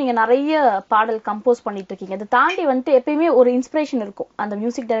வரைக்கும் நீங்க நிறைய பாடல் கம்போஸ் பண்ணிட்டு இருக்கீங்க. இதை தாண்டி வந்துட்டு எப்பயுமே ஒரு இன்ஸ்பிரேஷன் இருக்கும். அந்த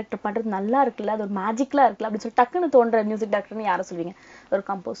மியூசிக் டைரக்டர் பண்றது நல்லா இருக்குல்ல அது ஒரு மேஜிக்லா இருக்குல்ல அப்படின்னு சொல்லி டக்குன்னு தோன்ற மியூசிக் டைரக்டர்னு யாரை சொல்வீங்க ஒரு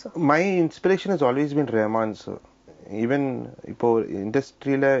composer? My inspiration has always been Rahman sir. Even இப்போ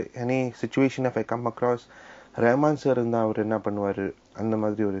இண்டஸ்ட்ரியில any situation if I come across Rahman sir இருந்தா அவர் என்ன பண்ணுவாரு அந்த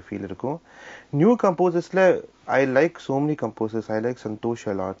மாதிரி ஒரு ஃபீல் இருக்கும். New கம்போசர்ஸ்ல I like so many composers. I like Santhosh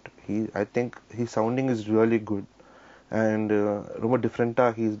a lot. I think his sounding is really good and ரொம்ப டிஃப்ரெண்டா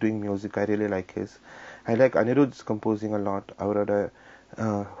he is doing music. I really like his. I like Anirudh's composing a lot. அவரோட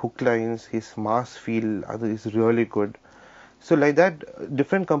hook lines, his mass feel அது is really good. So like that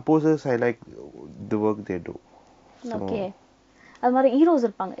different composers I like the work they do. So, okay. அது மாதிரி heroes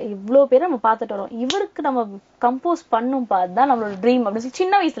இருப்பாங்க இவ்வளவு பேரை நம்ம பார்த்துட்டு வரோம் இவருக்கு நம்ம கம்போஸ் பண்ணும் தான் நம்மளோட ட்ரீம் அப்படின்னு சொல்லி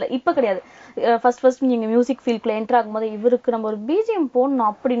சின்ன வயசுல இப்ப கிடையாது ஃபர்ஸ்ட் நீங்க மியூசிக் ஃபீல்ட்ல என்டர் ஆகும்போது இவருக்கு நம்ம ஒரு பிஜிஎம் போடணும்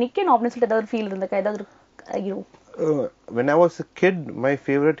அப்படி நிக்கணும் அப்படின்னு சொல்லிட்டு ஏதாவது ஃபீல் இருந்தக்கா ஏதாவது hero? when I was a kid my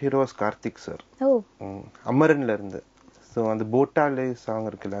favorite hero was Karthik sir. அமரன்ல இருந்து ஸோ அந்த போட்டாலே சாங்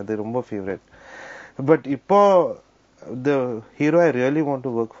இருக்குல்ல அது ரொம்ப ஃபேவரட். பட் இப்போ the hero I really want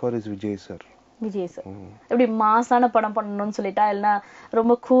to work for is Vijay sir. Vijay sir எப்படி மாசான படம் பண்ணணும்னு சொல்லிட்டா இல்லைன்னா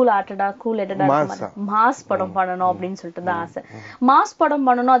ரொம்ப கூல் ஆர்டடா கூல் எடடா மாஸ் படம் பண்ணணும் அப்படின்னு சொல்லிட்டு தான் ஆசை. மாஸ் படம்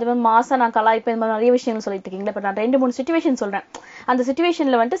பண்ணணும் அது மாதிரி மாசா நான் கலாய்ப்பேன் இந்த மாதிரி நிறைய விஷயங்கள் சொல்லிட்டு இருக்கீங்களா. இப்ப நான் 2-3 சிச்சுவேஷன் சொல்றேன். அந்த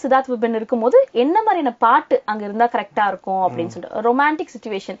சிச்சுவேஷன்ல வந்துட்டு சித்தார்த் விபின் இருக்கும்போது என்ன மாதிரியான பாட்டு அங்க இருந்தா கரெக்டா இருக்கும் அப்படின்னு சொல்லிட்டு ரொமான்டிக்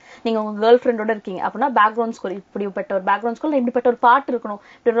சிச்சுவேஷன் நீங்க உங்க கேர்ள் ஃப்ரெண்டோட இருக்கீங்க அப்படின்னா பேக்ரவுண்ட் ஸ்கோர் இப்படிப்பட்ட ஒரு பேக்ரவுண்ட் ஸ்கோர் இப்படிப்பட்ட ஒரு பாட்டு இருக்கணும்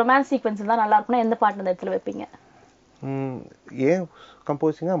இப்படி ரொமான்ஸ் சீக்வன்ஸ் இருந்தா நல்லா இருக்கும்னா எந்த பாட்டு அந்த இடத்துல வைப்பீங்க? ஏன்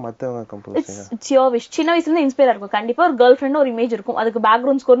கம்போசிங்கா மத்தவங்க கம்போசிங்கா? It's your wish. சின்ன வயசுல இருந்து இன்ஸ்பயர் இருக்கும் கண்டிப்பா ஒரு கேர்ள் ஃப்ரெண்ட் ஒரு இமேஜ் இருக்கும் அதுக்கு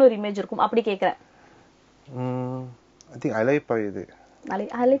பேக்ரவுண்ட் ஸ்கோர்னு ஒரு இமேஜ் இருக்கும் அப்படி கேக்குறேன். ஐ திங்க் அலைப்பா இது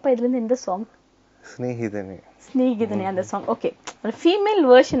இதுல இருந்து எந்த சாங்? ஸ்நேகிதனே அந்த சாங். ஓகே ஒரு ஃபீமேல்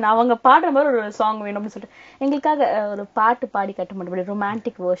வெர்ஷன் அவங்க பாடுற மாதிரி ஒரு சாங் வேணும் அப்படின்னு சொல்லிட்டு எங்களுக்காக ஒரு பாட்டு பாடி கட்ட மாட்டேன்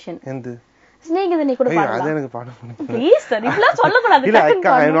ரொமான்டிக் வெர்ஷன். எந்த ஸ்நேகிதனே கூட பாடலாம். அது எனக்கு பாட முடியல ப்ளீஸ் சார் இப்பலாம் சொல்ல கூடாது. இல்ல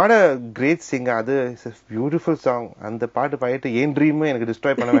ஐ am not a great singer. அது இஸ் a beautiful song. அந்த பாட்டு பாடிட்டு ஏன் ட்ரீம் எனக்கு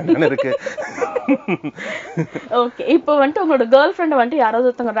டிஸ்ட்ராய் பண்ண வேண்டாம்னு இருக்கு. ஓகே இப்போ வந்துட்டு உங்களோட கேர்ள் ஃப்ரெண்ட் வந்துட்டு யாராவது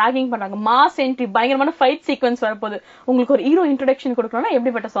ஒருத்தவங்க ராகிங் பண்றாங்க மாஸ் என்ட்ரி பயங்கரமான ஃபைட் சீக்வென்ஸ் வரப்போகுது உங்களுக்கு ஒரு ஹீரோ இன்ட்ரோடக்ஷன் கொடுக்கணும்னா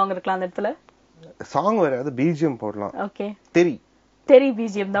எப்படிப்பட்ட சாங் இருக்கலாம் அந்த இடத்துல? சாங் வராது பிஜிஎம் போடலாம். ஓகே தெரி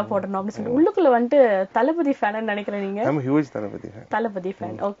பிஜிஎம் தான் போடணும் அப்படின்னு சொல்லிட்டு உள்ளுக்குள்ள வந்துட்டு தளபதி ஃபேன் நினைக்கிறேன் நீங்க? I'm a huge Thalapathy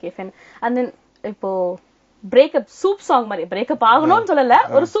fan. Okay fan. And then இப்போ பிரேக்கப் சூப் சாங் மாதிரி பிரேக்கப் ஆகணும்னு சொல்லல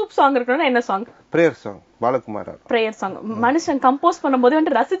ஒரு சூப் சாங் இருக்கணும்னா என்ன song? Prayer song Balakumara. Prayer song மனுஷன் கம்போஸ் பண்ணும்போது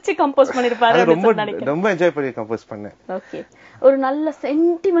வந்து ரசிச்சு கம்போஸ் பண்ணிருப்பாரு ரொம்ப என்ஜாய் பண்ணி கம்போஸ் பண்ணேன். ஓகே ஒரு நல்ல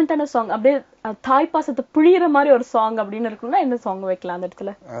சென்டிமெண்டான சாங் அப்படியே தாய் பாசத்தை புளியற மாதிரி ஒரு சாங் அப்படின்னு இருக்குன்னா என்ன சாங் வைக்கலாம் அந்த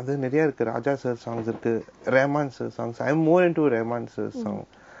இடத்துல? அது நிறைய இருக்கு. ராஜா சார் சாங்ஸ் இருக்கு ரஹ்மான் சார் சாங்ஸ். ஐ அம் மோர் இன்டு ரஹ்மான் சார் சாங்.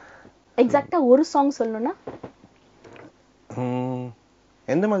 எக்ஸாக்ட்டா ஒரு சாங் சொல்லணும்னா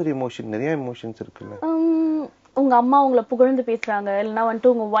எந்த மாதிரி எமோஷன்? நிறைய எமோஷன்ஸ் இருக்குல்ல. உங்க அம்மா உங்களை புகழ்ந்து பேசுறாங்க இல்லைன்னா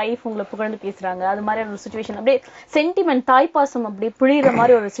வந்துட்டு உங்க வைஃப் உங்களை புகழ்ந்து பேசுறாங்க அது மாதிரி ஒரு சிச்சுவேஷன் அப்படியே சென்டிமெண்ட் தாய்ப்பாசம் அப்படியே புழியிற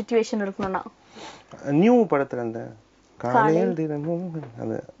மாதிரி ஒரு சிச்சுவேஷன் இருக்கணும்னா நியூ படத்துல அந்த காலையில் தினமும்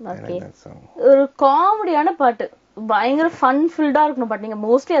ஒரு காமெடியான பாட்டு பயங்கர ஃபன் ஃபில்டா இருக்கணும். பட் நீங்க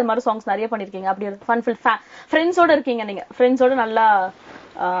மோஸ்ட்லி அது மாதிரி சாங்ஸ் நிறைய பண்ணிருக்கீங்க. அப்படி ஒரு ஃபன் ஃபில் ஃப்ரெண்ட்ஸோட இருக்கீங்க நீங்க ஃப்ரெண்ட்ஸோட நல்லா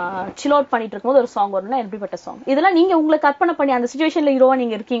சில் அவுட் பண்ணிட்டு இருக்கும்போது ஒரு சாங் வரும்னா எப்படிப்பட்ட சாங்? இதெல்லாம் நீங்க உங்களை கற்பனை பண்ணி அந்த சிச்சுவேஷன்ல ஹீரோவா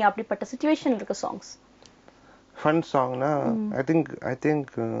நீங்க இருக்கீங்க அப்படிப்பட்ட சிச்சுவேஷன் இருக்க songs. Fun சாங்னா I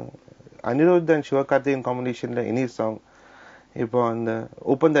think Anirudh and Sivakarthikeyan காம்பினேஷன்ல எனி சாங் இப்போ அந்த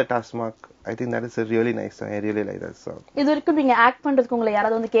open the task mark, I think that is a really nice song. I really like that song. இது வரைக்கும் நீங்க ஆக்ட் பண்றதுக்கு உங்களை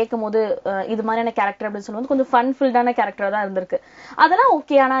யாராவது வந்து கேட்கும்போது இது மாதிரியான கேரக்டர் அப்படின்னு சொல்லும்போது கொஞ்சம் ஃபன் ஃபில்டான கேரக்டரா தான் இருந்திருக்கு. அதெல்லாம்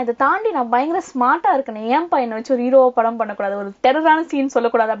ஓகே. ஆனா இதை தாண்டி நான் பயங்கர ஸ்மார்ட்டா இருக்கேன், ஏன்பா என்ன வச்சு ஒரு ஹீரோவா படம் பண்ணக்கூடாது, ஒரு டெரரான சீன்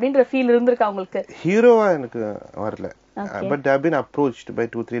சொல்லக்கூடாது அப்படின்ற ஃபீல் இருந்திருக்கா உங்களுக்கு? ஹீரோவா எனக்கு வரல. But I have been approached by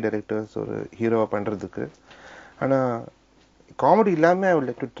 2-3 directors ஒரு ஹீரோவா பண்றதுக்கு. ஆனா காமெடி இல்லாம I would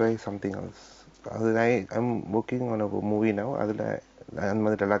like to try something else. I'm working on a movie now. அதுல அந்த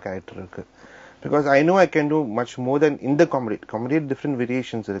மாதிரி எல்லா கேரக்டர் இருக்கு. Because I know I can do much more than in the comedy. Comedy different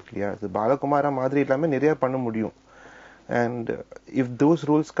variations இருக்கு இல்லையா? அது பாலகுமாரா மாதிரி இல்லாம நிறைய பண்ண முடியும். And if those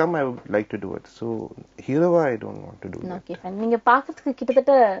roles come, I would like to do it. So hero I don't want to do that. Okay, fine. நீங்க பாக்கிறதுக்கு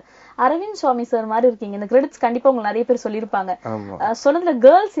கிட்டத்தட்ட அரவிந்த் சுவாமி சார் மாதிரி இருக்கீங்க. இந்த கிரெடிட்ஸ் கண்டிப்பா உங்களுக்கு நிறைய பேர் சொல்லிருப்பாங்க. சொன்னதுல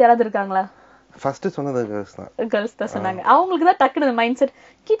கேர்ள்ஸ் யாராவது இருக்காங்களா? ஃபர்ஸ்ட் சொன்னது கேர்ள்ஸ் தான் சொன்னாங்க. அவங்களுக்கு தான் டக்குனு மைண்ட் செட்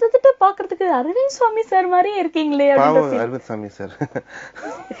கிட்டத்தட்ட பாக்குறதுக்கு அரவிந்த் சுவாமி சார் மாதிரியே இருக்கீங்களே அப்படின்னு. அரவிந்த் சுவாமி சார்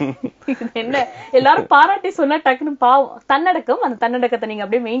என்ன எல்லாரும் பாராட்டி சொன்னா டக்குனு பாவம். தன்னடக்கம், அந்த தன்னடக்கத்தை நீங்க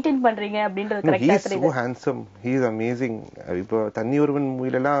அப்படியே மெயின்டைன் பண்றீங்க அப்படின்றது கரெக்ட்டா தெரியுது. He is so handsome. He is amazing. இப்போ தண்ணி ஒருவன்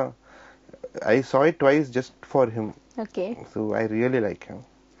மூவிலலாம் I saw it twice just for him. Okay. So I really like him.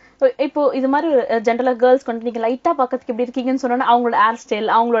 இப்போ இது மாதிரி ஜென்ரலா கேர்ள்ஸ் கொண்டு நீங்க லைட்டா பாக்கிறதுக்கு எப்படி இருக்கீங்கன்னு சொன்னா அவங்களோட ஹேர் ஸ்டைல்,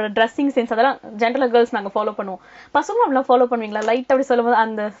 அவங்களோட ட்ரெஸ்ஸிங் சென்ஸ் அதெல்லாம் ஜென்ரலா கேர்ள்ஸ் நாங்க ஃபாலோ பண்ணுவோம். பசங்களும் அப்படிலாம் ஃபாலோ பண்ணுவீங்களா? லைட்டா அப்படி சொல்லும்போது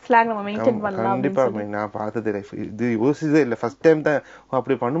அந்த ஸ்லாங் நம்ம மெயின்டைன் பண்ணலாம். கண்டிப்பா. நான் பார்த்தது இது யோசிச்சதே இல்ல. ஃபர்ஸ்ட் டைம் தான்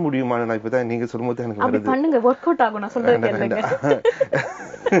அப்படி பண்ண முடியுமா, நான் இப்பதான் நீங்க சொல்லும்போது எனக்கு வருது. அப்படி பண்ணுங்க, ஒர்க் அவுட் ஆகும். நான் சொல்றது கேளுங்க.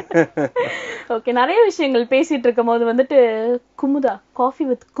 ஓகே, நிறைய விஷயங்கள் பேசிட்டு இருக்கும்போது வந்துட்டு குமுதா காஃபி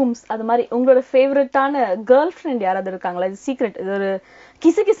வித் கும்ஸ் அது மாதிரி உங்களோட ஃபேவரட்டான கேர்ள் ஃப்ரெண்ட் யாராவது இருக்காங்களா? இது சீக்ரெட், இது ஒரு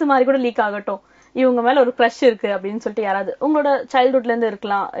கிசு மாதிரி கூட லீக் ஆகட்டும், இவங்க மேல ஒரு க்ரஷ் இருக்கு அப்படின்னு சொல்லிட்டு யாராவது உங்களோட சைல்ட்ஹுட்ல இருந்து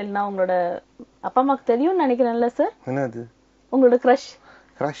இருக்கலாம், இல்லைன்னா உங்களோட அப்பா அம்மாக்கு தெரியும்னு நினைக்கிறேன்ல சார். என்னது உங்களோட க்ரஷ்?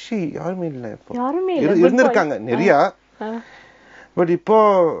 க்ரஷ் யாருமே இல்ல. இப்போ யாருமே இருந்திருக்காங்க நிறைய. பட் இப்போ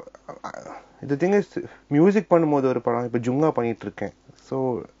the thing is மியூசிக் பண்ணும்போது ஒரு படம் இப்போ ஜுங்கா பண்ணிட்டு இருக்கேன். So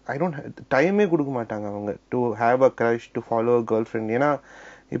I don't டைமே கொடுக்க மாட்டாங்க அவங்க to have a crush, to follow a girlfriend. ஏன்னா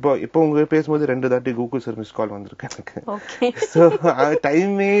இப்போ உங்க பேசும்போது 2 தாட்டி கூகுள் சர்வீஸ் கால் வந்திருக்கு எனக்கு. ஓகே. சோ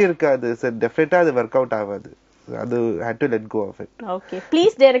டைமே இருக்காது சார். டெஃபினட்டா அது வொர்க் அவுட் ஆகாது. அது had to let go of it. Okay,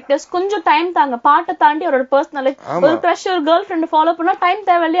 please directors கொஞ்சம் டைம் தாங்க. பாட்ட தாண்டி ஒரு பர்சனல் லைஃப், ஒரு கிரஷ், ஒரு கேர்ள் ஃப்ரெண்ட் ஃபாலோ பண்ணா டைம்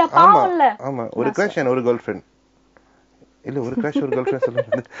தேவை இல்லையா? பாவம் இல்ல. ஆமா, ஒரு கிரஷ் and ஒரு கேர்ள் ஃப்ரெண்ட் இல்ல, ஒரு கிரஷ் ஒரு கேர்ள் ஃப்ரெண்ட்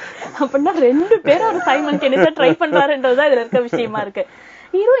சொல்லுங்க. அப்படின்னா 2 பேரும் ஒரு சைமல்டேனியஸா ட்ரை பண்றாருன்றதுதான் இதுல இருக்க விஷயமா இருக்கு.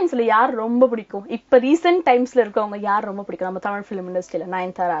 ஹீரோயின்ஸ்ல யார் ரொம்ப பிடிக்கும்? இப்ப ரீசென்ட் டைம்ஸ்ல இருக்கவங்க யார் ரொம்ப பிடிக்கும்? நம்ம தமிழ் பிலிம் இண்டஸ்ட்ரியில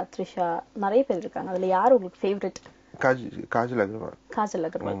நயன்தாரா, த்ரிஷா, நிறைய பேர் இருக்காங்க. அதுல யார் உங்களுக்கு ஃபேவரட்? காஜல் அகர்வால். காஜல்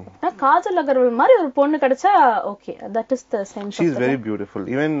அகர்வால். காஜல் அகர்வால் மாதிரி ஒரு பொண்ணு கிடைச்சா okay, that is the sense. She is very beautiful.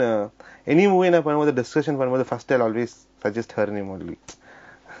 Even any movie நான் பண்ணும்போது டிஸ்கஷன் பண்ணும்போது first I'll always suggest her name only.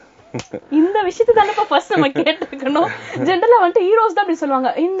 இந்த விஷயத்தை தானப்பா ஃபர்ஸ்ட் நம்ம கேட்டிருக்கணும். ஜெனரலா வந்து ஹீரோஸ் தான் அப்படி சொல்லுவாங்க,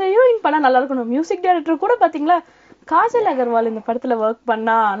 இந்த ஹீரோயின் பண்ணா நல்லா இருக்கணும். மியூசிக் டைரக்டர் கூட பாத்தீங்களா காஜல் அகர்வால் இந்த படத்துல ஒர்க்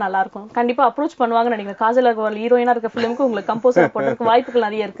பண்ணா நல்லா இருக்கும், கண்டிப்பா அப்ரோச் பண்ணுவாங்கன்னு நினைக்கிறேன். காஜல் அகர்வால் ஹீரோயினா இருக்க பிலிமுக்கு உங்களுக்கு கம்போசர் போடுறதுக்கு வாய்ப்புகள்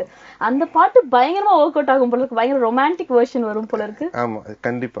நிறைய இருக்கு. அந்த பாட்டு பயங்கரமா ஒர்க் அவுட் ஆகும் போல இருக்கு, பயங்கர ரொமான்டிக் வெர்ஷன் வரும் போல இருக்கு. ஆமா,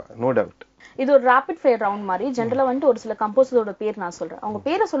 கண்டிப்பா, நோ டவுட். இது ஒரு ரேபிட் ஃபயர் ரவுண்ட் மாதிரி. ஜெனரலா வந்து ஒரு சில கம்போசரோட பேர் நான் சொல்றேன், அவங்க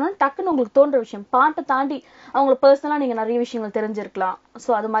பேரை சொன்னா டக்குன்னு உங்களுக்கு தோன்ற விஷயம், பாட்டை தாண்டி அவங்க பர்சனலா நீங்க நிறைய விஷயங்கள் தெரிஞ்சிருக்கலாம்.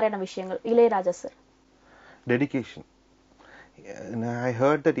 சோ அது மாதிரியான விஷயங்கள். Ilaiyaraaja sir. Dedication. I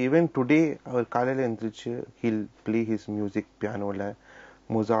heard that even today our காலையில எந்திரிச்சு he'll play his music pianoல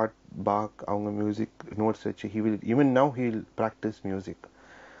Mozart, Bach அவங்க music notes வச்சு even now he'll practice music.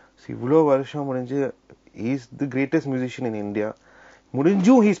 இவ்வளோ வருஷம் முடிஞ்சு he is the greatest musician in India.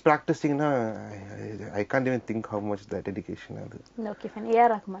 முடிஞ்சும் he is practicing na I can't even think how much that dedication அது. Okay, fine. A.R.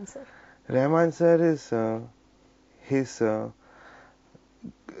 Rahman sir. Rahman sir is his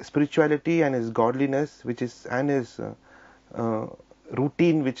spirituality and his godliness which is and his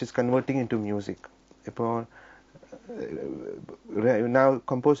routine which is converting into music. இப்போ நான்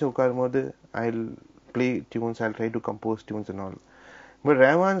compose உட்காரும்போது I'll play tunes, I'll try to compose tunes and all. But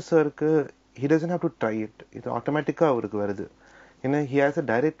Rahman sirக்கு he doesn't have to try it. இது ஆட்டோமேட்டிக்கா அவருக்கு வருது. ஏன்னா he has a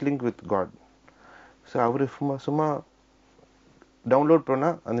direct link with God. So அவரு சும்மா டவுன்லோட் பண்ணா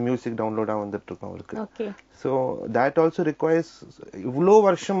அந்த மியூசிக் டவுன்லோடா வந்துட்டு இருக்கும் அவருக்கு. Okay. So that also requires இவ்வளோ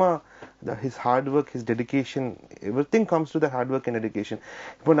வருஷமா his hard work, his dedication, everything comes to the hard work and dedication.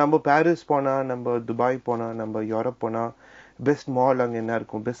 இப்போ நம்ம பாரிஸ் போனா, நம்ம துபாய் போனா, நம்ம யூரோப் போனா பெஸ்ட் மால் அங்க என்ன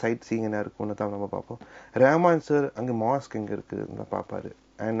இருக்கும், பெஸ்ட் சைட் சீயிங் என்ன இருக்கும்னு தான் நம்ம பார்ப்போம். ரஹ்மான் சார் அங்க மாஸ்க் எங்க இருக்கு பார்ப்பாரு,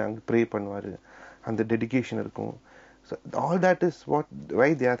 அண்ட் அங்க ப்ரே பண்ணுவாரு, அந்த டெடிகேஷன் இருக்கும். So all that is why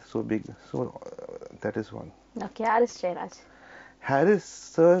they are so big. So that is one. Okay, Haris Jayaraj. Haris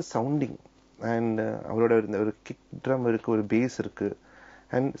sir sounding and அவரோட ஒரு கிக் ட்ரம் இருக்கு, ஒரு பேஸ் இருக்கு,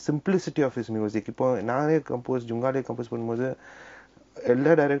 and simplicity of his music. இப்போ நானே ஜுங்காலே கம்போஸ் பண்ணும்போது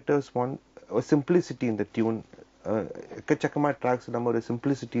எல்லா directors want simplicity in the tune. எக்கச்சக்கமா ட்ராக்ஸ் இல்லாம ஒரு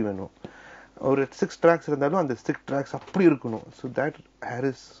simplicity வேணும். ஒரு 6 tracks இருந்தாலும் அந்த 6 tracks அப்படி இருக்கணும். So that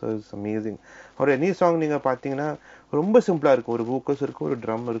Harris is amazing. ஒரு எனி சாங் நீங்க பாத்தீங்கன்னா ரொம்ப சிம்பிளா இருக்கும். ஒரு வோக்கல்ஸ் இருக்கும், ஒரு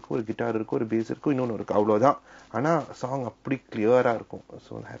ட்ரம் இருக்கும், ஒரு கிட்டார் இருக்கும், ஒரு பேஸ் இருக்கும், இன்னொன்னு இருக்கும், அவ்வளவுதான். ஆனா சாங் அப்படி கிளியரா இருக்கும்.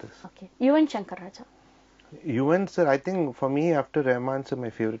 So Harris. Okay. Yuvan Shankar Raja. Yuvan sir, I think for me after Rahman sir,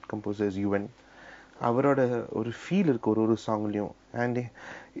 my favorite composer is Yuvan. அவரோட ஒரு ஃபீல் இருக்கு ஒரு சாங்லயும். And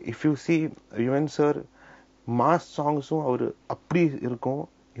if you see Yuvan sir mass சாங்ஸும் அவர் அப்படி இருக்கும்,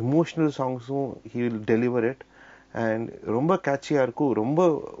 emotional சாங்ஸும் he will deliver it, and ரொம்ப கேட்சியா இருக்கும், ரொம்ப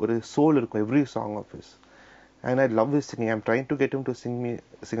ஒரு சோல் இருக்கும் every song of his. And I love his singing. I'm trying to get him to sing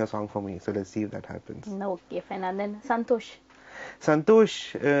a song for me, so let's see if that happens. Okay, fine. And then Santosh.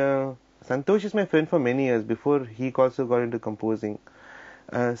 Santosh is my friend for many years before he also got into composing.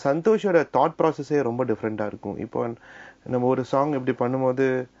 சந்தோஷோட thought ப்ராசஸே ரொம்ப டிஃப்ரெண்டா இருக்கும். இப்போ நம்ம ஒரு song இப்படி பண்ணும்போது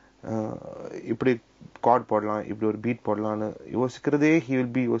இப்படி card போடலாம், இப்படி ஒரு பீட் போடலாம்னு யோசிக்கிறதே he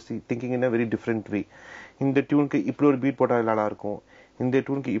will be thinking in a very different way. இந்த டியூனுக்கு இப்படி ஒரு பீட் போட்டா நல்லா இருக்கும், இந்த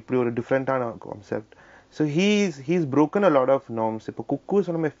டியூனுக்கு இப்படி ஒரு டிஃப்ரெண்டான concept. So he's broken a lot of norms. இப்போ குக்கு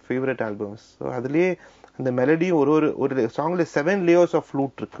is one of my favorite albums. So அதுலயே அந்த மெலடி ஒரு சாங்ல 7 layers of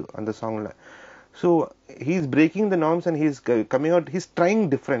flute இருக்கு அந்த சாங்ல. So he's breaking the norms and he's coming out, he's trying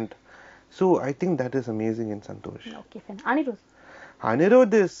different. So I think that is amazing in Santosh. Okay, fine.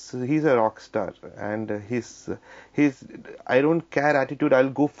 Anirudh he's a rock star, and his I don't care attitude,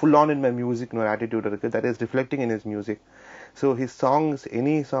 I'll go full on in my music no attitude that is reflecting in his music. So his songs,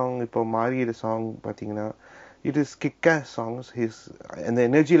 any song, ipo Mari the song pathina, it is kick-ass songs. And the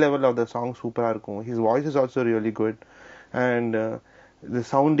energy level of the song super irukum. His voice is also really good, and the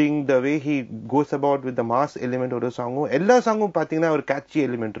sounding, the way he goes about with the mass element of the song, ella song pathina or catchy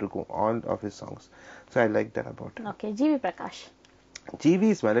element irukum all of his songs. So I like that about him. Okay, GV Prakash.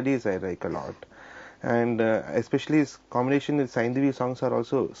 GV's melodies I like a lot, and especially his combination with Saindhavi songs are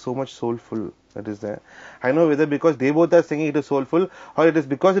also so much soulful that is there. I know whether because they both are singing it is soulful, or it is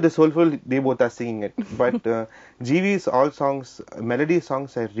because it is soulful they both are singing it. But GV's all songs, melody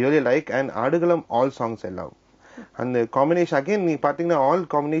songs I really like, and Adugalam all songs I love. And the combination again, nee pathina all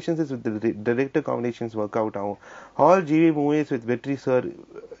combinations is with the director combinations work out now. All GV movies with Vetri sir,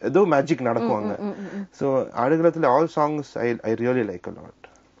 though magic nadakum anga. So Adugalathula all songs I really like a lot.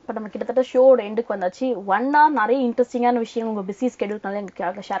 இப்போ நம்ம கிட்டத்தட்ட ஷோட எண்டுக்கு வந்தாச்சு. 1 hour நிறைய இன்ட்ரெஸ்டிங்கான விஷயம் உங்க busy ஸ்கெடியூல்னால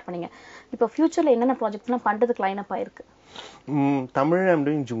எங்களுக்கு ஷேர் பண்ணீங்க. இப்போ ஃபியூச்சர்ல என்னென்ன ப்ராஜெக்ட்ஸ்லாம் பண்றதுக்கு லைன் அப் ஆயிருக்கு? Tamil I'm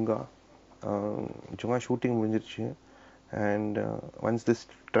doing Junga shooting முடிஞ்சிருச்சு, and once this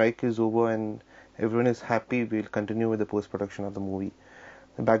strike is over and everyone is happy, we'll continue with the post production of the movie.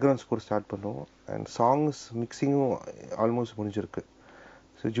 The background score start பண்ணுவோம், and songs mixing almost முடிஞ்சிருக்கு.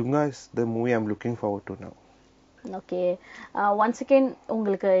 So Junga is the movie I'm looking forward to now. Okay, once again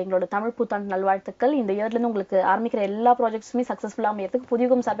உங்களுக்கு எங்களோட தமிழ் புத்தாண்டு நல்வாழ்த்துக்கள். இந்த இயர்ல இருந்து உங்களுக்கு ஆரம்பிக்கிற எல்லா ப்ராஜெக்ட்ஸுமே சக்சஸ்ஃபுல்லா அமையறதுக்கு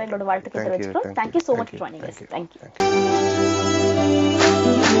புதியுகம் சார்பா எங்களோட வாழ்த்துக்கள் தெரிவிச்சுக்கிறோம். Thank you so much for joining us. Thank you.